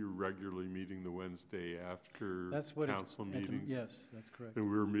you're regularly meeting the Wednesday after That's what it's. council at the- meetings. Yes, that's correct. And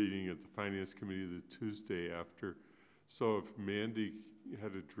we're meeting at the Finance Committee the Tuesday after. So if Mandy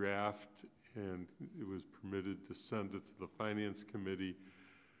had a draft and it was permitted to send it to the Finance Committee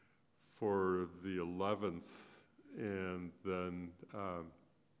for the 11th, and then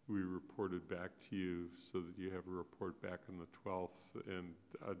we reported back to you so that you have a report back on the 12th, and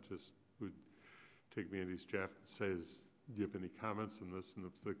I just would take Mandy's draft and say, do you have any comments on this? And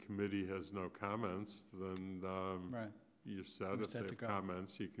if the committee has no comments, then Right. you're set. We're If they set to have go.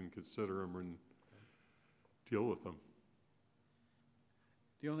 comments, you can consider them and deal with them.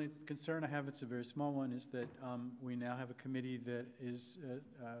 The only concern I have, it's a very small one, is that we now have a committee that is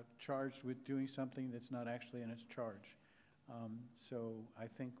charged with doing something that's not actually in its charge. So I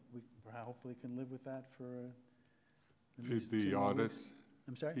think we hopefully can live with that for at least The 2 more audit weeks.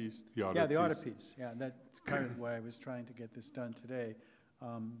 I'm sorry? piece, the audit Yeah, the audit piece. piece, yeah, that's kind of why I was trying to get this done today.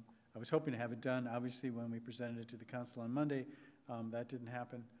 I was hoping to have it done, obviously, when we presented it to the council on Monday. That didn't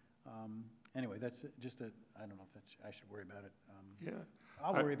happen. Anyway, that's just a, I don't know if that's, I should worry about it. Yeah,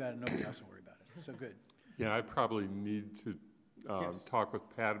 I'll I- worry about it, nobody else will worry about it, so good. yeah, I probably need to Yes. talk with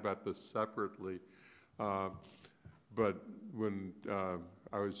Pat about this separately. But when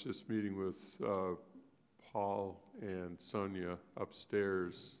I was just meeting with Paul and Sonia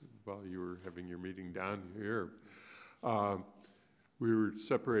upstairs while you were having your meeting down here, we were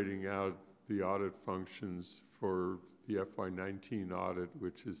separating out the audit functions for the FY19 audit,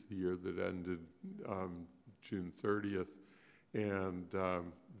 which is the year that ended June 30th. And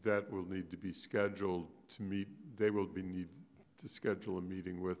that will need to be scheduled to meet, they will need to schedule a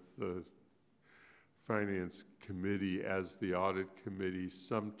meeting with the Finance Committee as the Audit Committee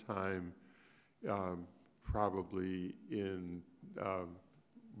sometime probably in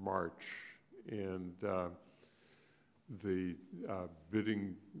March. And the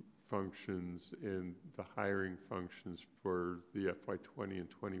bidding functions and the hiring functions for the FY20 and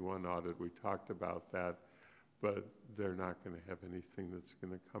 21 audit, we talked about that, but they're not going to have anything that's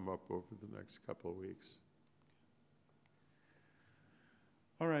going to come up over the next couple of weeks.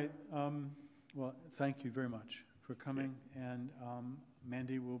 All right, well, thank you very much for coming, and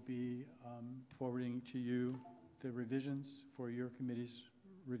Mandy will be forwarding to you the revisions for your committee's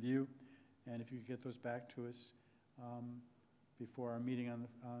review, and if you could get those back to us before our meeting on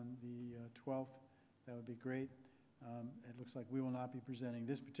the 12th, that would be great. It looks like we will not be presenting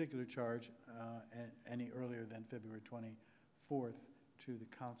this particular charge any earlier than February 24th to the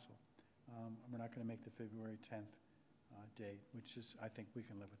council. We're not going to make the February 10th date, which is, I think we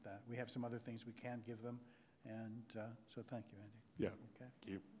can live with that. We have some other things we can give them, and so thank you, Andy. Yeah. Okay.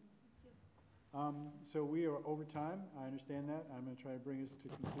 Thank you. So we are over time. I understand that. I'm going to try to bring us to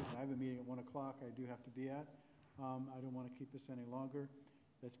conclusion. I have a meeting at 1 o'clock I do have to be at. I don't want to keep us any longer.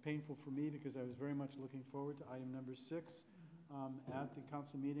 That's painful for me because I was very much looking forward to item number 6. At the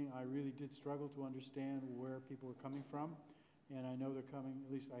council meeting, I really did struggle to understand where people were coming from. And I know they're coming,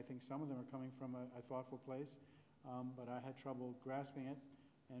 at least I think some of them are coming from a thoughtful place. But I had trouble grasping it.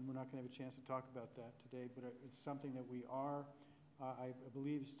 And we're not going to have a chance to talk about that today. But it's something that we are, I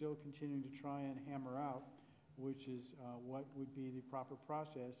believe, still continuing to try and hammer out, which is what would be the proper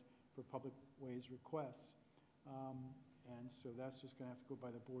process for public ways requests. And so that's just going to have to go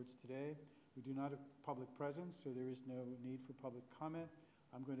by the boards today. We do not have public presence, so there is no need for public comment.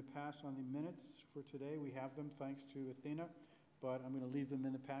 I'm going to pass on the minutes for today. We have them thanks to Athena, but I'm going to leave them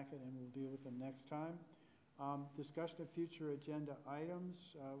in the packet and we'll deal with them next time. Discussion of future agenda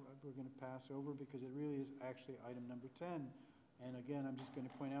items, we're going to pass over because it really is actually item number 10. And again, I'm just going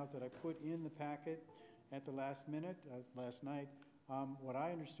to point out that I put in the packet at the last minute, last night, what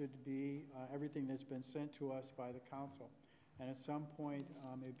I understood to be everything that's been sent to us by the council. And at some point,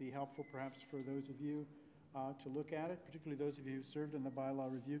 it'd be helpful perhaps for those of you to look at it, particularly those of you who served in the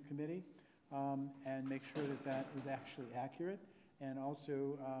Bylaw Review Committee, and make sure that that was actually accurate. And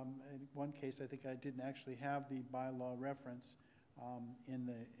also, in one case, I think I didn't actually have the bylaw reference in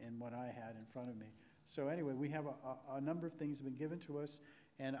what I had in front of me. So anyway, we have a number of things have been given to us,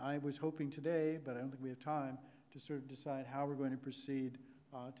 and I was hoping today, but I don't think we have time, to sort of decide how we're going to proceed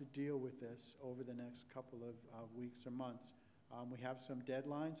to deal with this over the next couple of weeks or months. We have some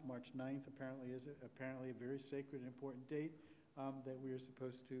deadlines. March 9th apparently is apparently a very sacred and important date that we are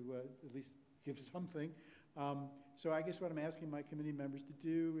supposed to at least give something. So I guess what I'm asking my committee members to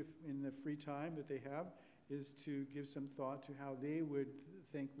do, if in the free time that they have, is to give some thought to how they would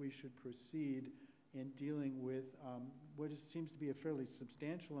think we should proceed in dealing with seems to be a fairly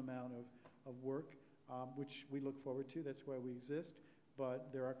substantial amount of work, which we look forward to. That's why we exist. But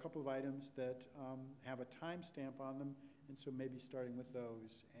there are a couple of items that have a time stamp on them And so maybe starting with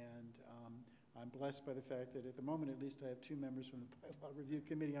those. And I'm blessed by the fact that at the moment, at least, I have 2 members from the bylaw review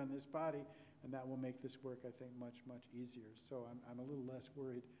committee on this body, and that will make this work, I think, much, much easier. So I'm a little less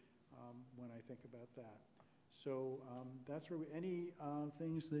worried when I think about that. So that's where any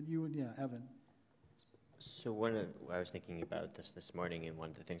things that you would, yeah, Evan. So I was thinking about this morning, and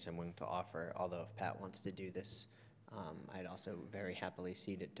one of the things I'm willing to offer, although if Pat wants to do this, I'd also very happily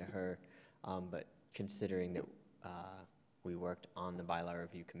cede it to her. But considering that we worked on the bylaw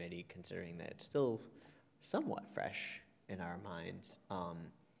review committee, considering that it's still somewhat fresh in our minds,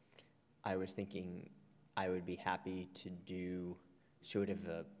 I was thinking I would be happy to do sort of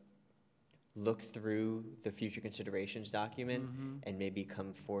a look through the future considerations document and maybe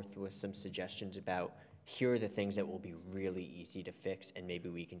come forth with some suggestions about here are the things that will be really easy to fix and maybe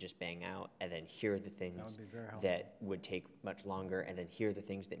we can just bang out, and then here are the things that would take much longer, and then here are the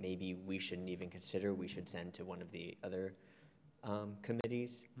things that maybe we shouldn't even consider, we should send to one of the other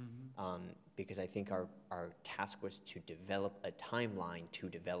committees. Because I think our task was to develop a timeline to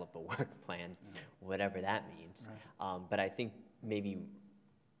develop a work plan, whatever that means. But I think maybe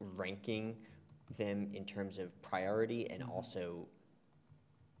ranking them in terms of priority and also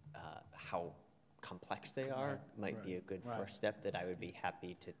how complex they are might be a good first step that I would be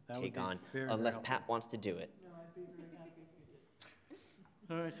happy to take on, unless Pat wants to do it. No, I'd be very happy if you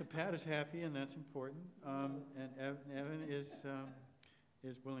did. All right, so Pat is happy, and that's important. And Evan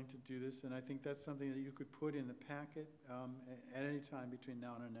is willing to do this, and I think that's something that you could put in the packet at any time between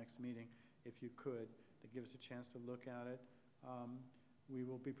now and our next meeting, if you could, to give us a chance to look at it. We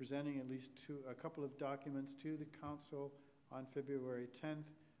will be presenting at least a couple of documents to the council on February 10th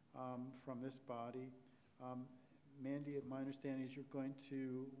from this body. Mandy, my understanding is you're going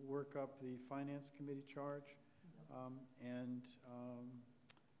to work up the Finance Committee charge, and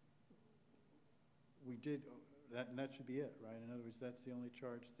we did that, and that should be it, right? In other words, that's the only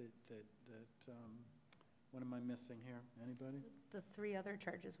charge that what am I missing here? Anybody? The 3 other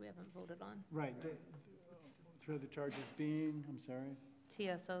charges we haven't voted on. Right. The charges being, I'm sorry?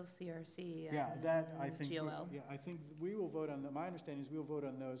 TSO, CRC, and Yeah, that, I think, GOL. I think we will vote on, my understanding is we'll vote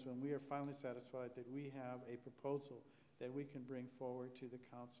on those when we are finally satisfied that we have a proposal that we can bring forward to the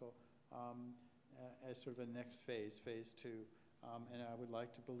council as sort of a next phase, phase 2. And I would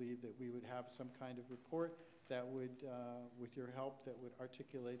like to believe that we would have some kind of report that would, with your help, that would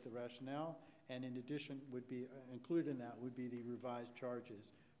articulate the rationale, and in addition would be, included in that would be the revised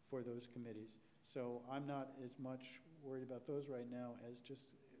charges for those committees. So I'm not as much worried about those right now as just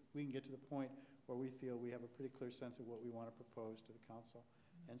we can get to the point where we feel we have a pretty clear sense of what we want to propose to the council.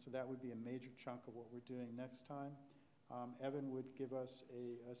 And so that would be a major chunk of what we're doing next time. Evan would give us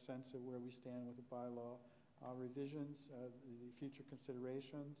a sense of where we stand with the bylaw revisions, the future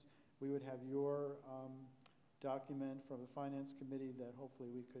considerations. We would have your document from the Finance Committee that hopefully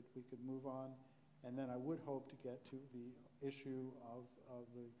we could move on. And then I would hope to get to the issue of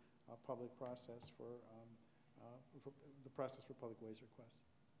the public process for the process for public ways requests.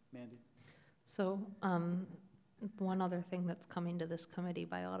 Mandy? So one other thing that's coming to this committee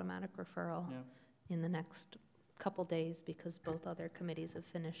by automatic referral in the next couple days, because both other committees have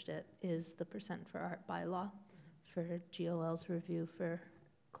finished it, is the Percent for Art bylaw for GOL's review for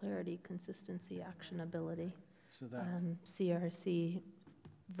clarity, consistency, actionability. So that CRC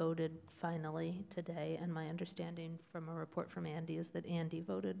voted finally today, and my understanding from a report from Andy is that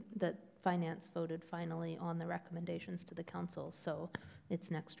Finance voted finally on the recommendations to the council, so its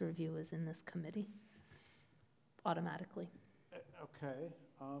next review is in this committee automatically. okay,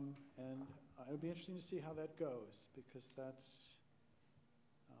 and it'll be interesting to see how that goes, because that's,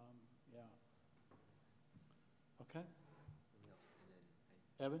 yeah. Okay.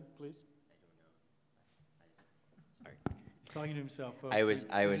 Evan, please. He's talking to himself, folks. This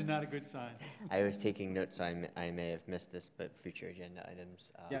is not a good sign. I was taking notes, so I may have missed this, but future agenda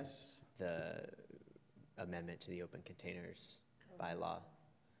items. Yes. The amendment to the open containers bylaw,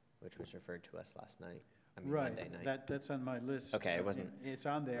 which was referred to us last night. Right, Monday night. that's on my list. Okay, it wasn't. It's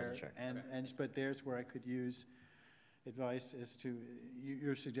on there, Wasn't sure. but there's where I could use advice as to,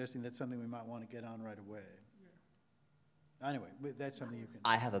 you're suggesting that's something we might want to get on right away. Anyway, that's something you can.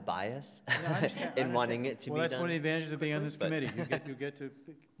 I have a bias Yeah, I understand, in wanting it to be Well, done. that's one of the advantages of being on this quickly, committee. You get to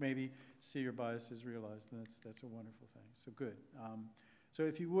maybe see your biases realized, and that's a wonderful thing. So good. So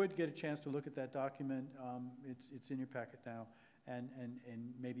if you would get a chance to look at that document, it's in your packet now, and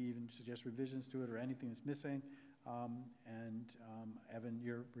maybe even suggest revisions to it or anything that's missing. Evan,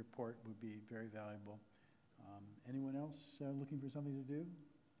 your report would be very valuable. Anyone else looking for something to do?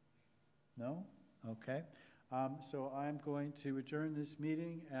 No? Okay. So I'm going to adjourn this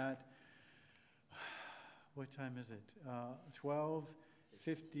meeting at What time is it?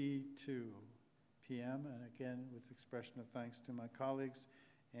 12:52 PM. And again, with expression of thanks to my colleagues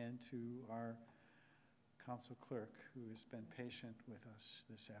and to our council clerk, who has been patient with us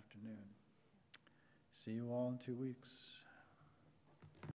this afternoon. See you all in 2 weeks.